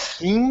 What?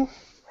 seeing,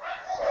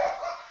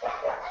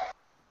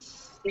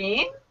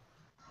 Seen?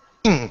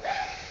 seeing,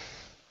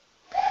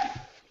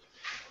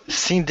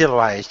 seeing the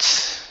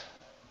lights.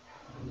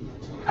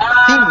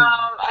 Seeing,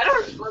 I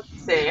don't. Let's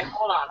see.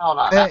 Hold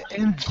on.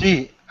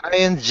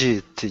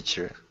 ing,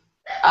 teacher.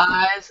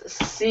 Eyes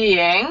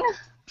seeing.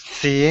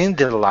 Seeing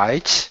the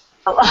lights,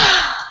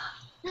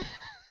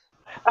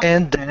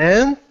 and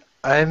then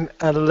I'm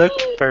a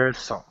lucky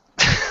person.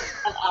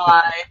 And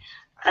I,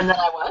 and then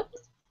I what?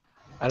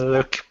 A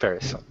lucky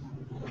person.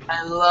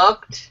 I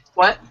looked.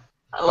 What?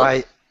 I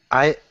looked.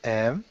 I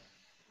am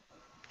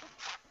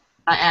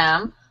I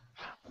am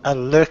a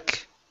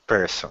lucky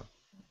person.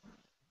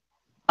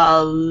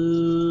 a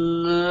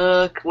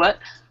look. What?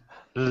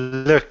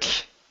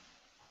 Lucky.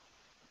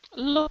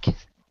 Look.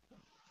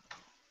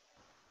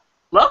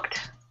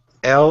 Looked?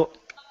 L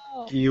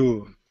Oh,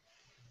 U.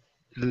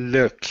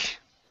 Look.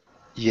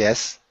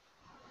 Yes.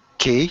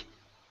 K.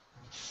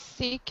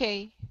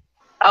 CK.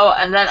 Oh,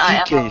 and then I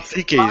am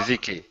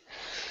CK.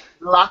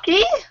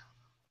 lucky.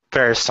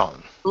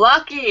 Person.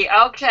 Lucky.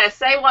 Okay.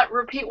 Say what?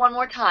 Repeat one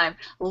more time.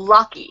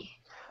 Lucky.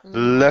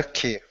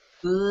 Lucky.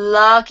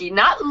 Lucky.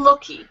 Not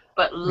looky,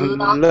 but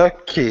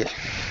lucky. Lucky.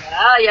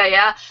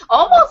 Yeah.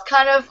 Almost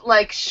kind of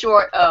like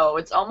short O.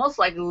 It's almost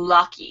like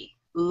lucky.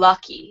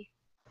 Lucky.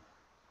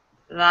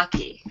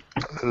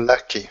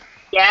 Lucky.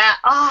 Yeah.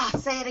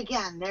 Say it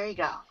again. There you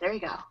go.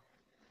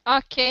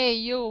 Okay,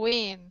 you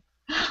win.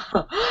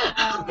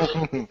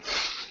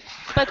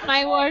 But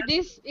my word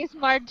is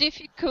more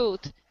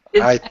difficult.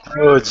 I It's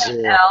true told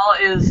you.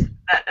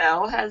 that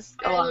L has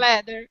a lot.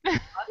 Leather. 1,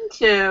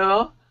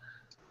 2,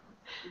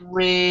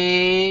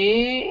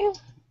 3.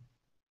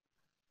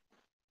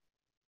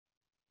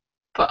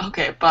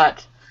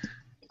 But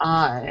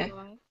I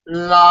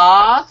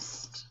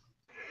lost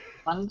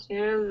 1,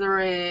 2,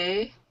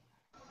 3,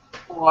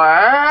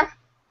 4,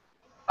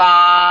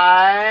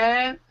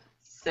 5,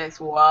 6.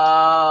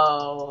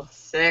 Whoa,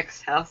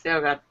 6.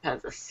 Halcyo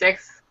has a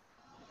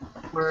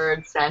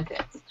 6-word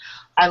sentence.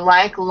 I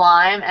like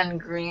lime and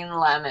green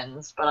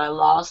lemons, but I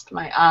lost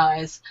my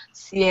eyes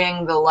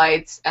seeing the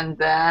lights, and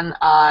then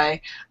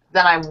I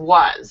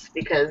was,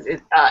 because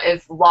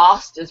if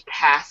lost is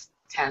past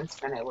tense,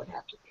 then it would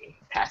have to be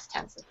past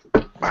tense.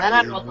 And then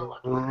I wrote the look.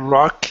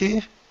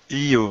 Rocky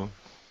you.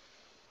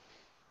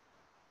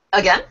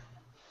 Again?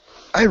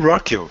 I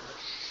rock you.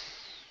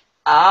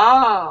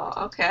 Oh,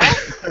 okay.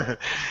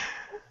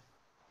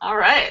 All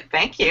right.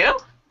 Thank you.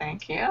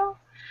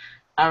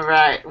 All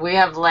right. We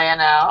have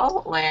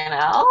Leonel.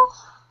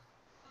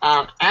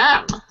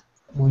 M.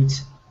 Which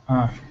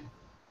are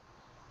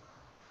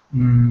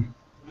Mm,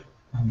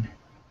 um,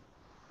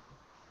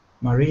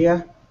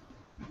 Maria.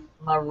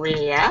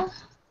 Maria.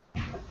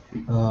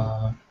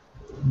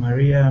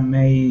 Maria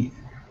may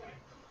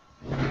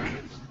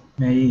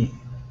may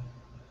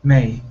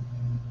May.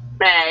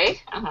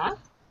 Uh-huh.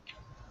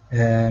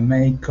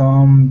 may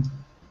come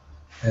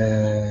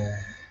uh,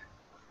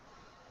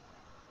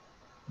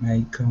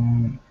 may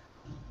come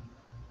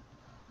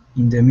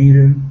in the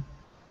middle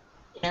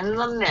In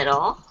the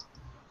middle.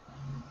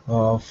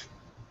 of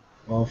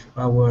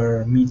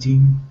our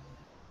meeting.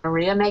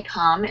 Maria may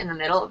come in the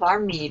middle of our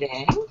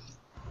meeting.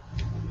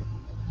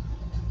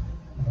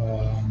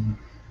 Um,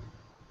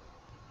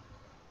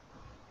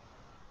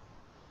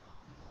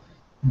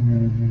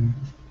 mm,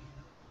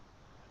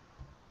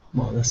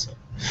 well, that's all.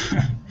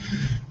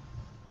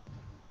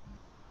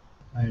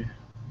 I,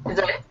 Is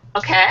it?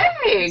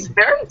 Okay,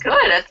 very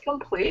good. That's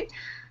complete.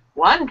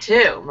 1,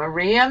 2.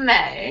 Maria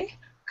may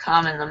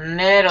come in the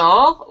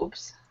middle.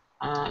 Oops.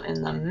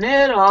 In the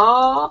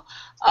middle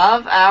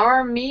of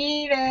our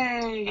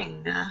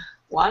meeting.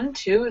 1,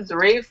 2,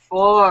 3,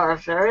 4.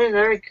 Very,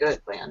 very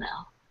good,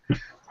 Leonel.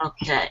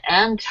 Okay,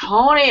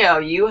 Antonio,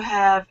 you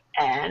have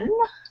N.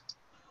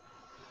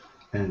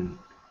 And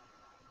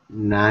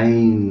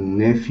 9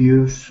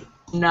 nephews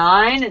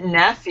 9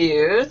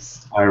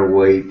 nephews are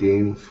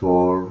waiting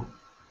for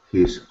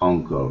his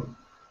uncle.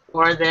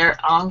 for their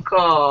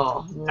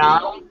uncle.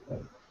 9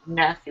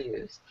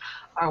 nephews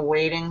are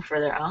waiting for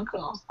their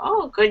uncle.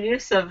 Oh, good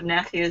use of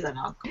nephews and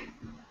uncle.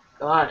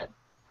 Got it.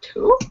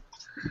 2.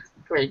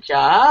 Great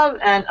job.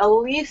 And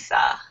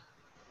Elisa.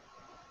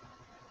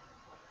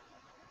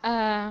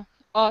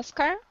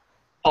 Oscar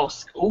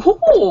Oscar.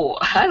 Ooh,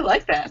 I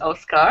like that.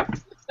 Oscar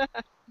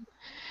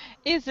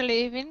is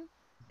living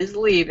is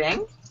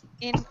leaving.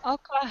 in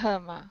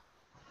Oklahoma.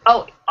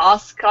 Oh,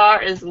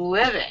 Oscar is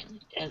living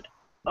in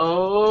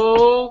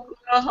Oklahoma.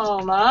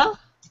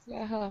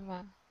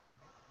 Oklahoma.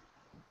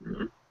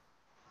 Hmm.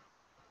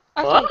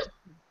 Okay. What?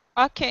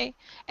 Okay.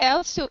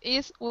 Elsu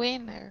is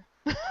winner.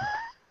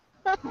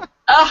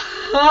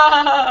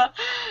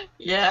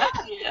 Yeah,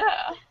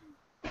 yeah.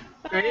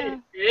 Great,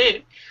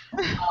 great.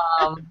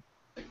 Um,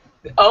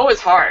 O is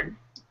hard,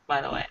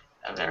 by the way.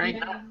 Very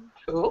good. Yeah.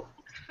 Cool.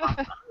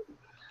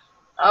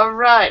 All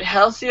right,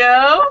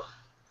 Halcyo.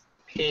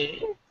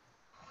 P.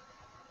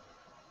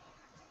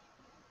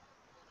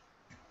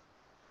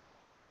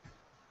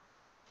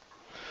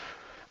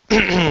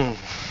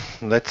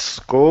 Let's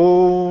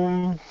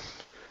go.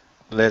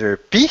 Letter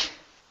P.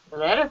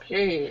 Letter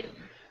P.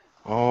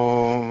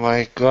 Oh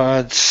my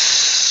God.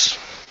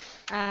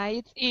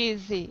 It's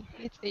easy.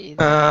 It's easy.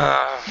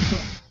 Uh,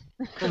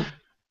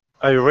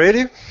 are you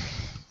ready?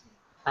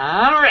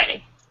 I'm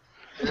ready.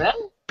 You ready?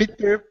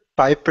 Peter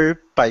Piper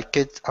picked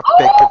a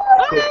peck of pickled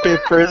Oh!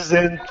 peppers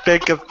and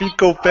peck of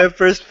pickled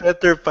peppers.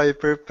 Peter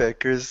Piper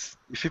peckers.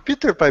 If you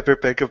Peter Piper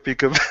peck of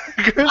pickled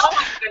peppers, Oh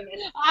my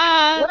goodness.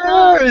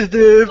 No. where is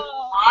the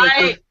peck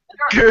I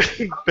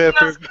of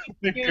pepper just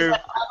use pecker? an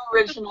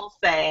unoriginal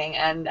saying,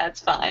 and that's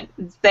fine.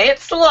 Say it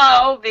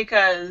slow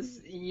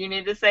because you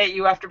need to say it.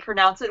 You have to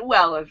pronounce it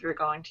well if you're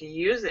going to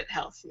use it,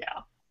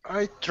 Halcyo.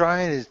 I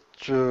try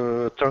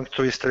to tongue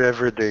twister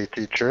every day,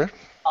 teacher.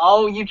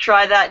 Oh, you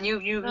try that? You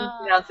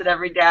pronounce it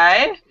every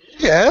day?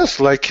 Yes,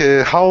 like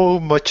how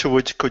much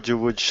wood could you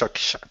would shuck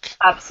shuck?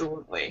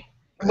 Absolutely.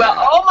 Well,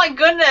 oh my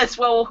goodness.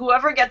 Well,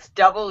 whoever gets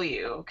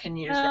W can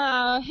use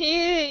that.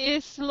 He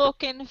is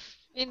looking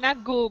in a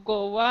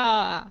Google.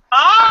 Wow.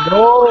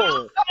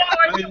 Oh!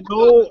 No, I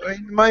know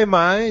in my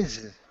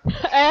mind.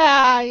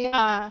 Yeah,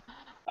 yeah.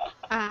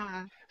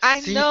 Ah, I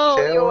know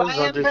you. Seashells I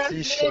on am the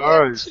Brazilian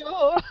seashores. too.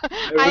 I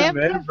I am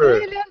remember.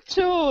 Brazilian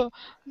too.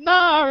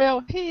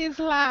 No, he is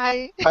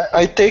lying.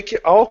 I take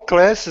all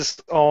classes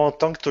on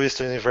tongue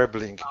twister in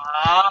Verbling.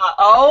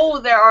 Oh,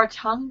 there are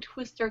tongue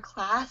twister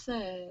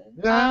classes.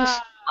 Yes.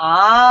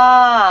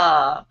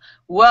 Ah,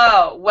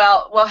 whoa.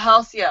 Well,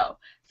 Halcyo.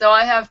 So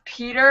I have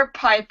Peter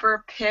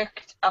Piper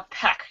picked a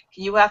peck.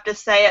 You have to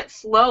say it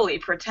slowly.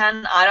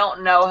 Pretend I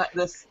don't know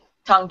this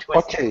tongue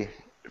twister. Okay.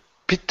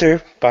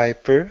 Peter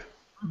Piper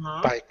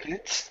Mhm.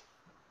 picked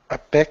a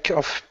peck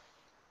of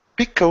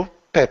pickled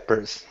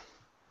peppers.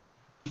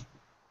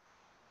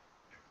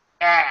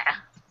 Yeah.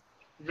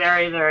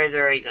 Very, very,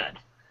 very good.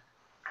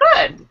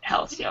 Good,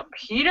 Halcyo.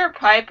 Peter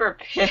Piper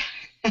picked.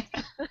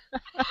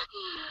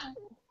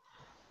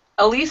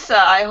 Elisa,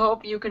 I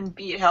hope you can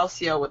beat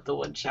Halcyo with the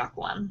woodchuck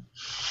one.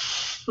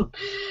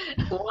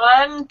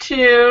 1,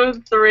 2,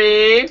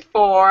 3,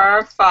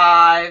 4,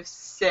 5,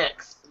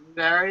 6.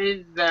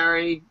 Very,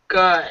 very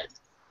good.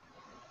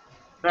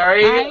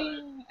 Very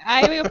good.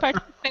 I will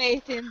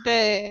participate in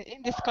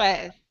this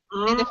class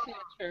in the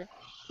future.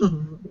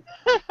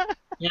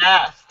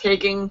 Yes,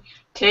 taking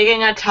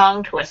a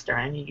tongue twister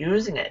and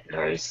using it.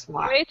 Very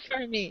smart. Wait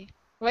for me.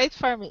 Wait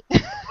for me.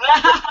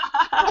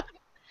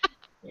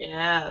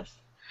 Yes.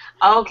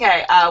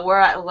 Okay, we're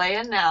at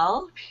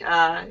Leonel.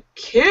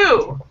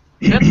 Q.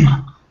 Good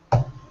luck.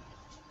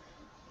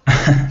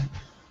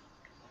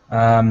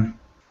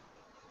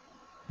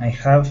 I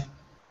have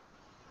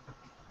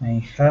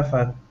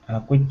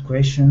a quick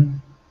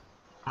question.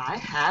 I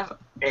have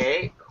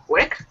a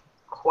quick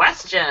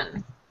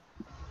question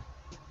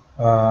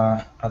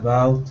About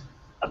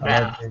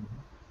about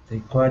the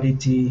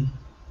quality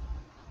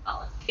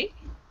quality.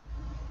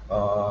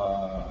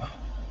 uh,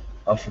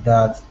 of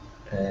that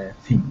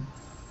thing.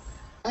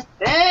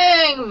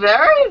 Dang,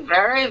 very,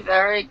 very,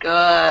 very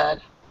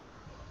good.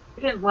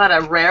 You didn't let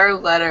a rare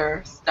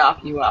letter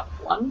stop you up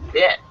one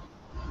bit.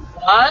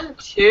 1,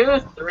 2,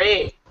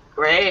 3.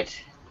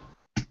 Great.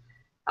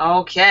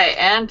 Okay,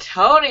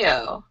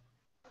 Antonio.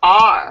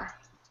 R.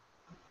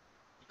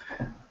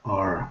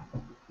 Or,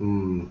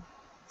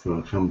 for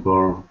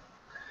example,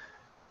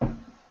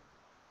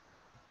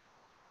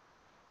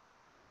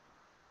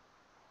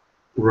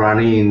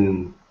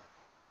 running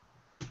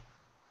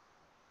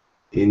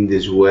in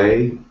this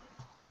way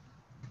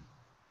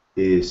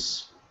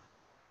is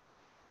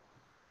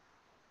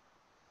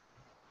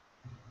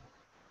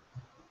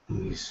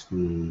is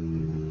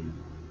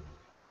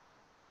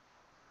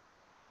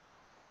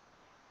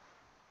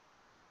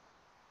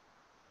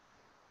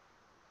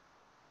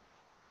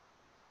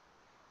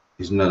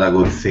is not a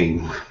good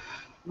thing.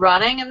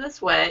 Running in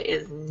this way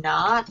is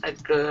not a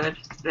good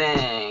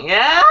thing.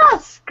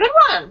 Yes, good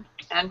one,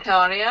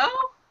 Antonio.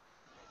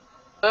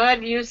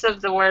 Good use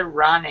of the word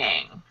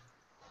running.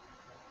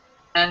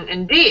 And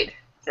indeed,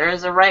 there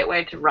is a right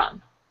way to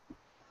run.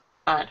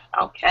 Good.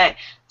 Okay,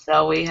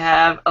 so we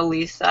have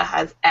Elisa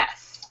has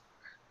S.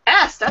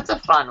 S, that's a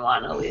fun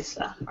one,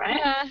 Elisa,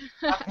 right?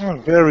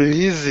 Very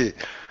easy.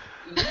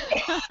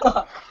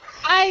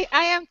 I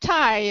am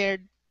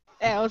tired,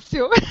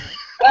 Elcio.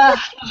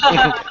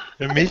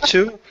 Me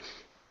too.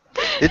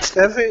 It's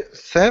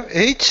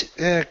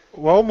 8,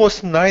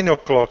 almost 9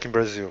 o'clock in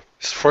Brazil.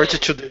 It's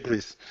 42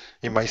 degrees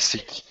in my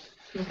city.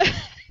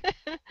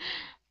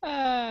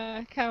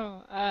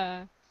 Come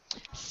on.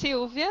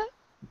 Sylvia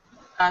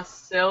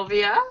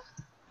Sylvia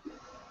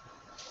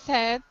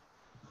said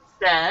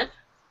said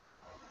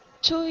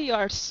to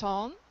your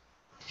son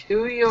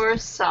to your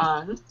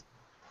son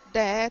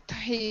that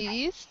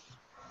he is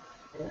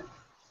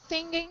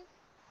singing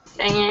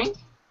singing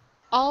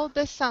all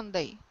the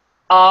Sunday.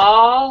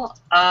 all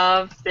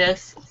of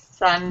this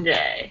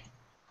Sunday.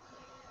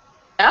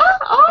 Yeah?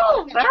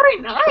 Oh, very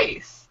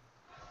nice.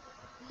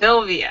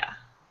 Sylvia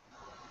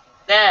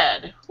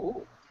said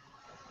to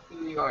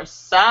your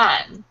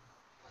son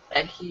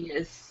that he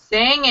is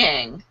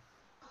singing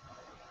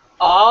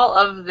all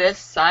of this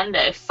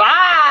Sunday.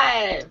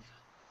 5!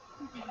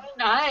 Very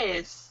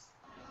nice.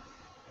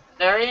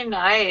 Very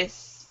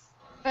nice.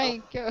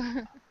 Thank you.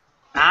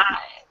 5.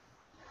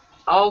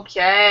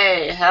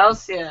 Okay,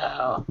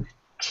 Halcyon.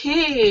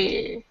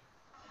 T.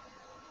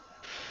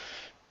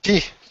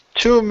 Gee,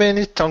 too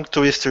many tongue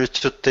twisters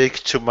to take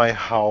to my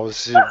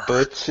house,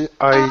 but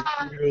I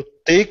will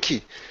take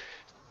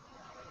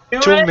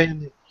too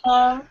many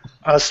Um,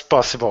 as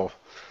possible.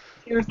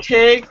 to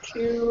take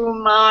to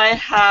my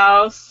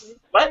house.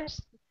 What?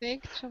 First,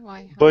 take to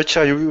my house. But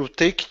I will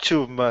take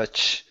too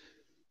much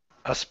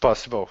as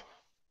possible.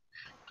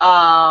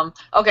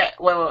 Okay,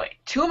 wait.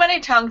 Too many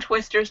tongue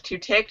twisters to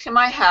take to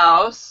my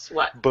house.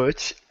 What?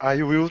 But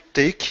I will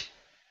take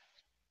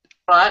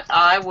But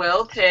I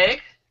will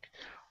take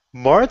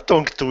more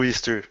tongue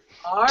twister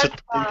more to take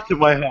to tongue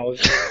my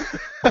house.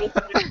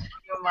 twisters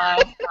to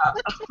my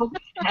house.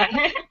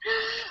 Okay.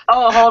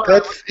 Oh, hold on.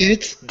 That's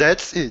it.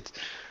 That's it.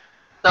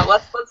 So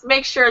let's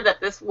make sure that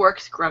this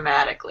works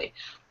grammatically.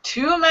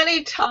 Too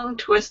many tongue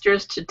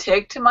twisters to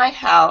take to my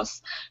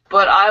house,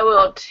 but I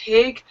will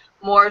take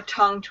more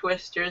tongue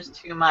twisters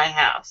to my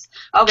house.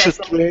 Okay, To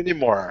so train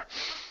more.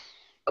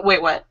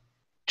 wait, what?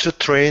 To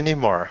train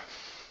more.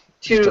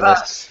 Is the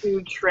last.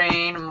 To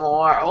train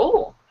more.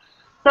 Oh.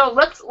 So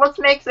let's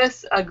make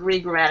this agree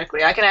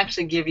grammatically. I can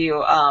actually give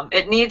you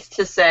it needs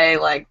to say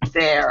like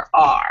there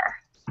are.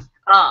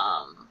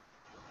 Um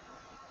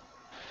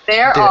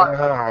There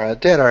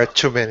are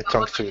too many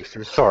tongue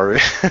twisters. Sorry.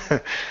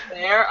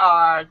 there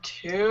are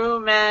too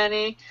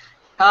many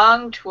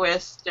tongue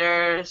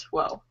twisters.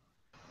 Whoa.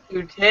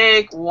 To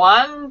take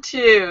 1,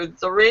 2,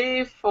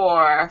 3,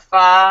 4,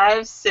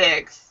 5,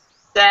 6,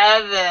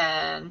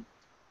 7,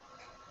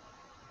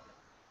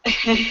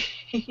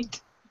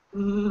 8,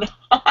 9,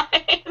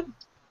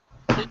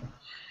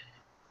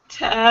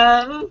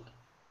 10.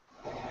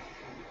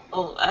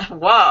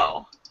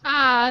 Whoa.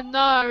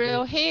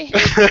 Norell, he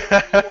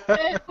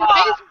the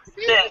 5, 6,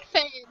 mesmo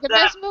thing, the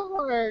 7, mesmo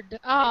word.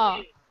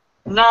 9,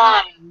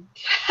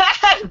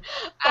 10,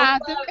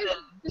 The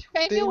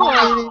 11. same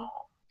word. Ding.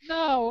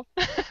 No.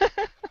 There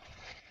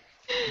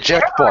are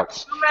Jackpot.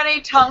 too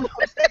many tongue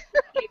twisters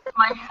to take to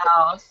my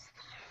house,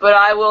 but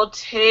I will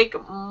take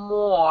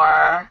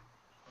more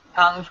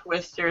tongue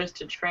twisters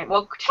to train.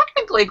 Well,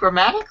 technically,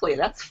 grammatically,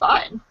 that's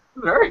fine.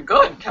 Very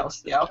good,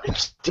 Calcio.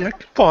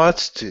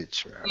 Jackpot,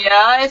 teacher. Yeah,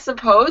 I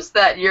suppose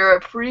that your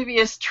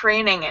previous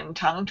training in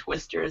tongue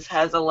twisters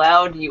has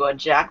allowed you a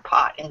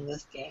jackpot in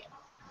this game.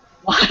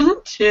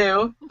 1,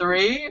 2,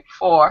 3,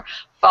 4,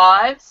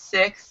 5,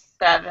 6,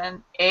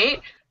 7, 8,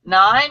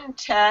 9,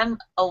 10,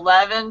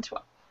 11,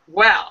 12.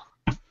 Well,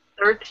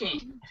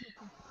 13.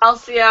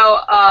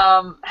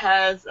 Alcio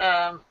has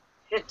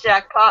hit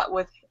jackpot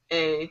with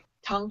a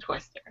tongue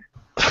twister.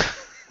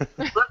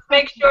 Let's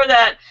make sure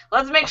that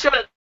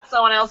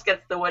someone else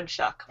gets the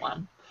woodchuck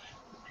one.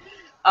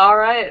 All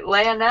right,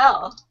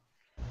 Leonel,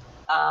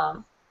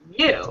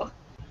 you.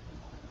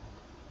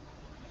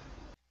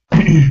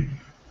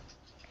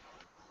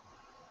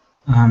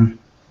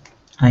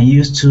 I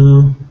used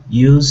to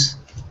use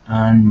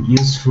an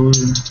useful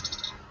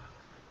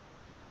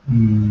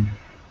um,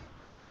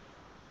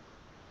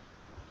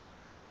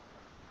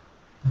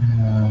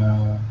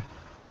 uh,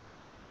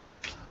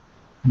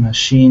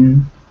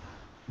 machine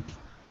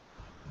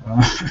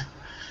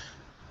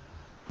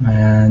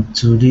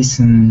to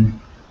listen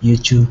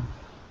YouTube.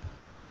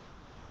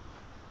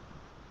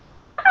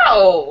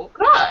 Oh,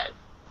 good.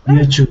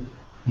 YouTube,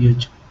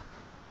 YouTube,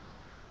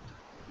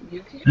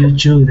 You too.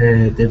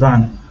 YouTube, the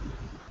band.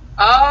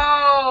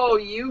 Oh,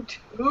 you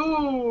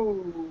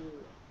too.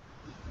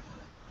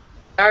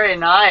 Very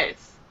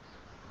nice.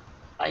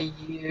 I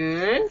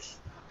use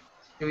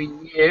to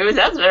use.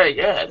 That's very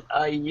good.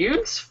 A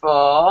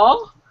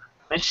useful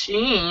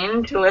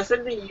machine to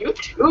listen to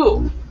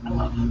YouTube. I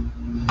love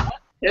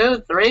it.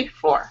 2, 3,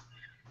 4.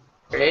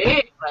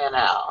 Great,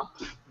 Lionel.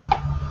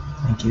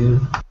 Thank you.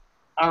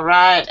 All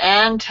right,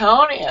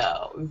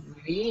 Antonio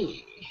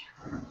V.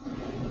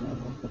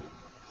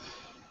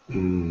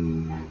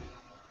 Mm,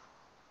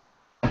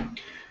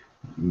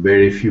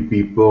 very few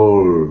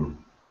people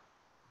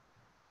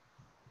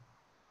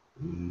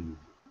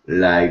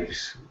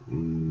likes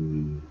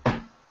mm,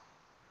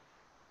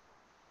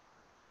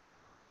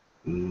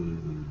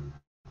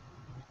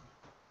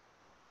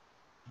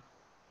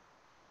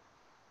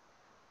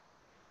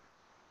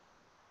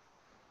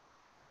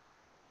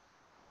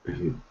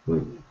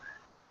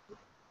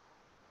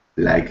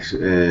 likes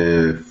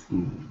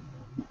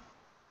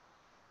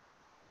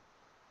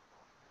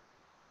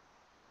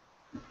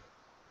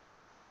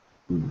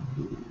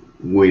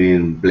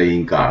winning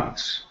playing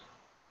cards.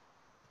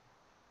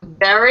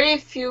 Very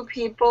few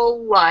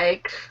people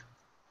like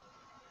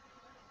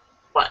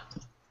what?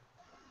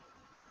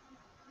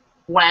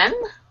 When?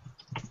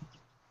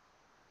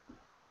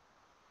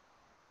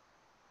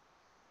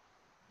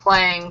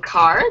 Playing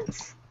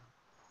cards?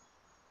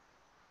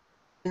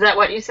 Is that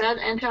what you said,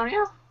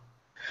 Antonio?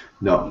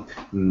 No,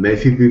 very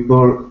few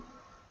people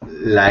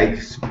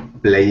likes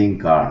playing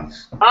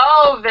cards.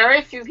 Oh,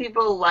 very few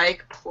people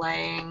like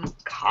playing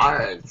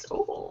cards.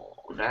 Oh,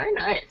 very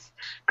nice.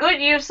 Good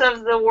use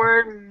of the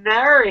word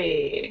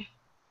very.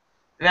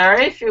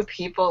 Very few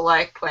people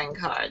like playing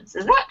cards.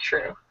 Is that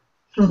true?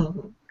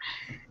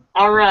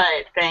 All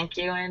right. Thank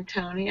you,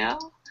 Antonio.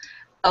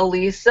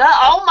 Elisa.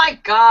 Oh my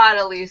God,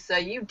 Elisa,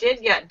 you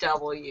did get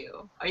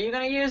W. Are you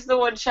going to use the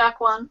woodchuck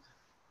one?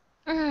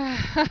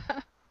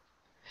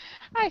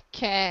 I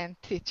can,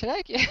 teacher.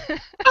 I can.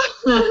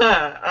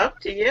 Up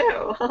to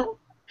you.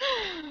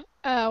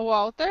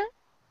 Walter,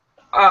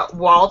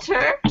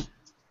 Walter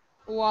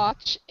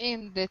watch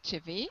in the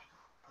TV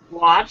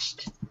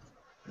watched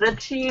the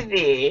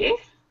TV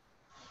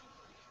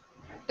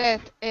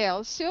that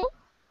Elcio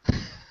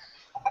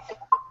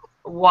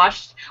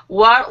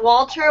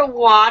Walter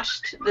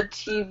watched the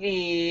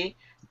TV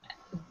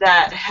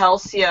that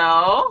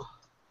Halcyon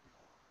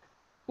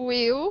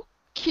will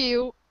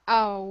kill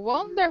a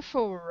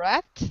wonderful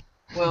rat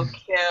will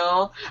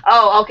kill.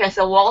 Oh, okay.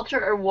 So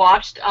Walter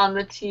watched on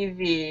the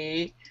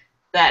TV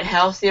that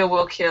Halcyon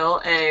will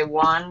kill a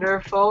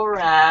wonderful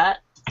rat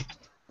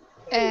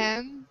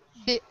and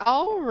the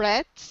all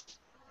rats,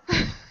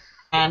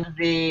 and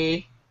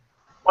the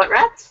what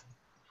rats?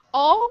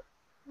 all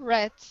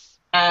rats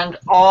And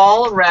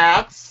all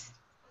rats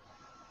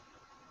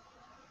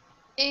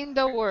in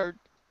the world.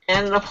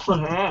 in the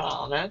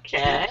world.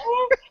 Okay.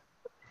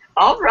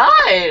 All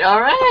right.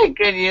 All right.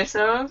 Good use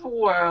of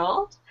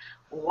world.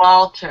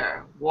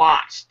 Walter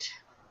watched.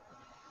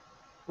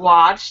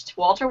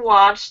 Walter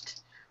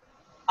watched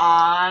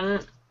on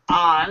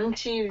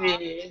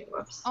TV.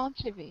 Whoops. On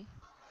TV.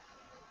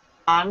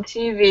 On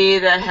TV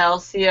that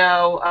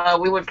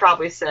Halcyon, we would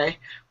probably say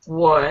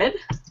would.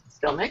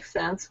 Still makes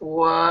sense.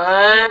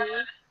 Would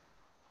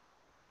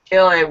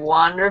kill a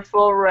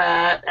wonderful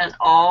rat and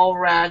all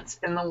rats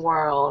in the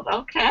world.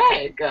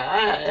 Okay,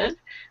 good.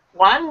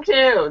 1,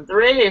 2,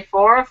 3,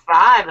 4,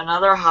 5.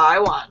 Another high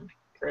one.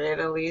 Great,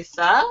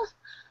 Elisa.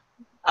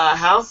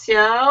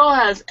 Halcyon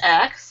has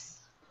X.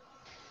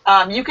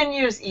 You can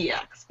use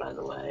EX, by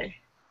the way,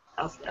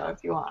 Halcyon,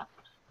 if you want.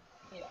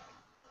 Yeah.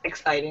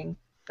 Exciting,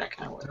 that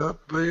kind of word.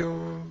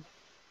 W.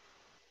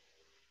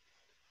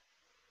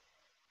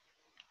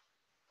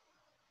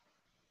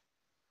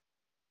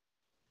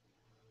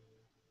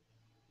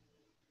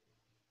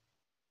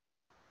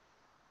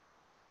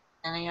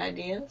 Any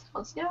ideas,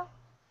 Halcyon?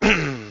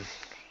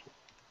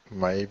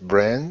 My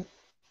brain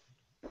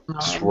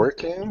is No.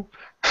 working.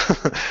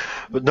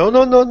 But no,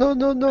 no, no, no,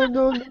 no, no,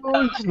 no,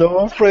 no. It's no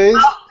a phrase.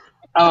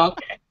 Oh,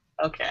 okay.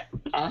 Okay.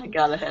 I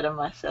got ahead of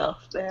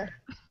myself there.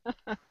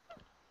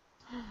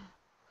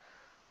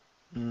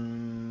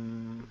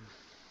 Mm,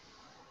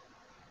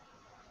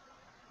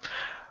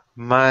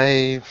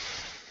 my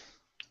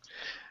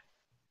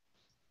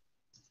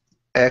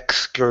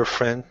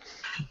ex-girlfriend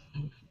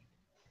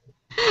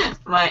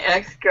My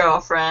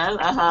ex-girlfriend,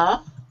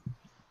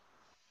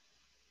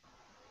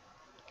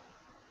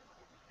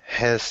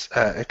 has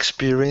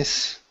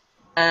experience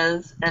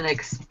has an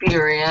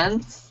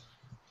experience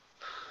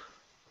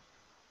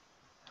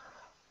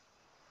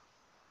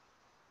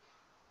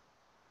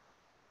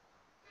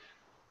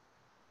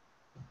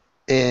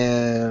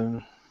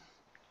in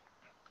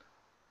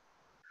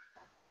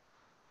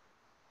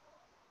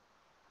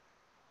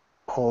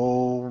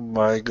oh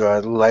my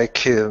God,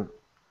 like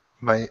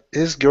my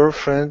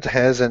ex-girlfriend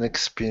has an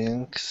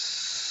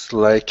experience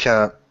like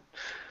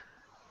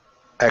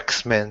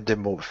X-Men the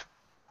movie,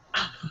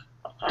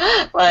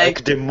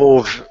 like like the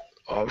move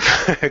of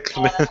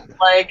X-Men.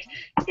 like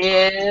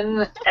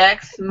in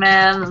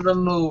X-Men the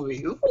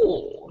movie.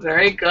 Ooh,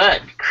 very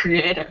good.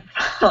 Creative.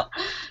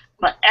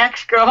 My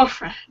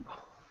ex-girlfriend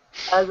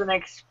has an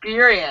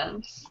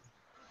experience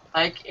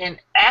like in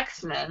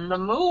X-Men the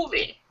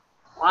movie.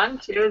 1,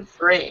 2,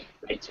 3.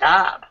 Great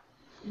job.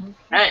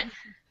 Okay.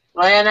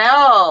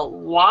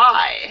 Lionel,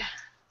 why?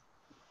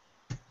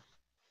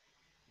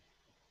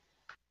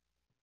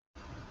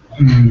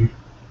 Mm,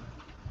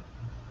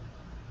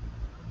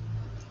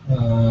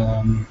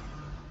 um,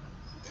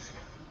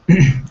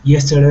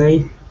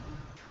 Yesterday,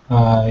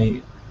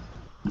 I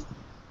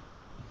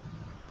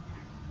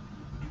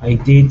I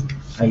did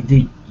I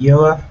did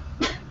yoga,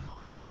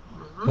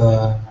 Mhm.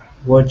 uh,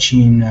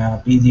 watching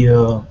a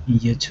video in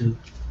YouTube.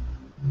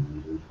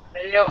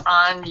 Video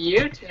on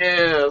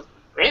YouTube.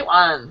 Great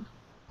one.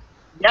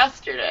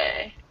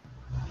 Yesterday,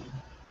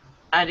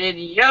 I did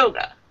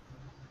yoga,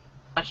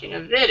 watching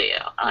a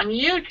video on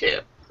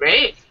YouTube.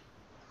 Great.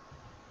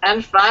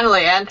 And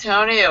finally,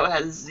 Antonio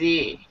has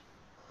Z.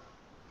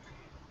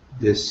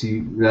 The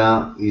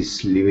zebra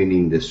is living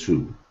in the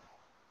zoo.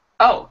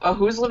 Oh,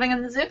 who's living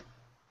in the zoo?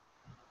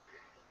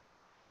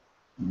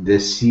 The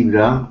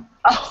zebra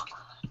Oh,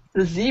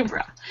 the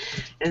zebra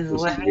is is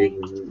living.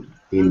 living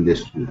in the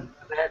zoo.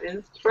 That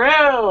is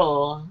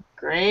true.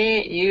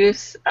 Great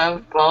use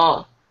of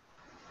both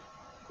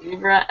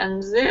zebra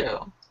and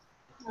zoo.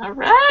 All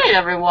right,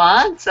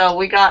 everyone. So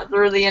we got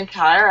through the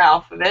entire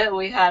alphabet.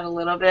 We had a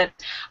little bit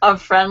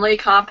of friendly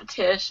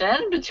competition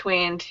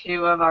between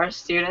two of our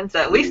students,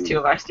 at least two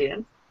of our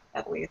students,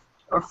 at least,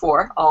 or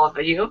four, all of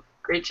you.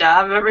 Great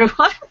job,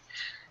 everyone.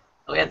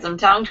 We had some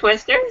tongue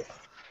twisters.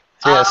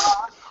 Uh, Yes,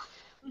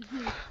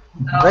 Mhm.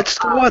 so, let's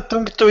do a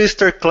tongue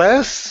twister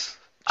class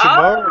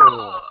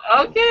tomorrow.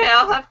 okay.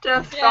 I'll have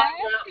to Yeah, find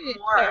out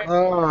more. Peter.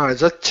 Oh,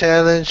 it's a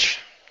challenge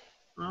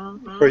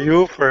for Mm-hmm.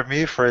 you, for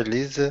me, for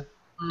Lisa.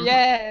 Mm-hmm.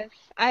 Yes,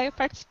 I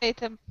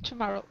participate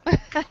tomorrow.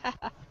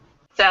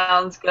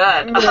 Sounds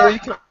good. I'm very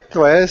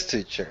class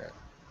teacher.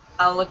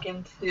 I'll look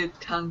into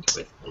tongue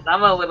twisters.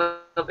 I'm a little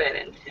bit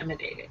intimidated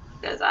because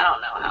I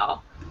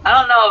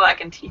don't know if I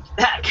can teach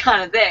that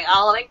kind of thing.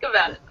 I'll think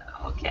about it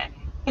though. Okay.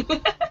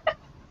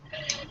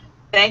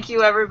 Thank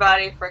you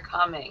everybody for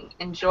coming.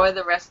 Enjoy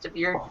the rest of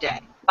your day.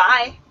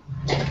 Bye.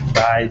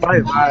 Bye.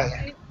 Bye Thank you. bye.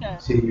 Bye, Peter.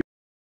 See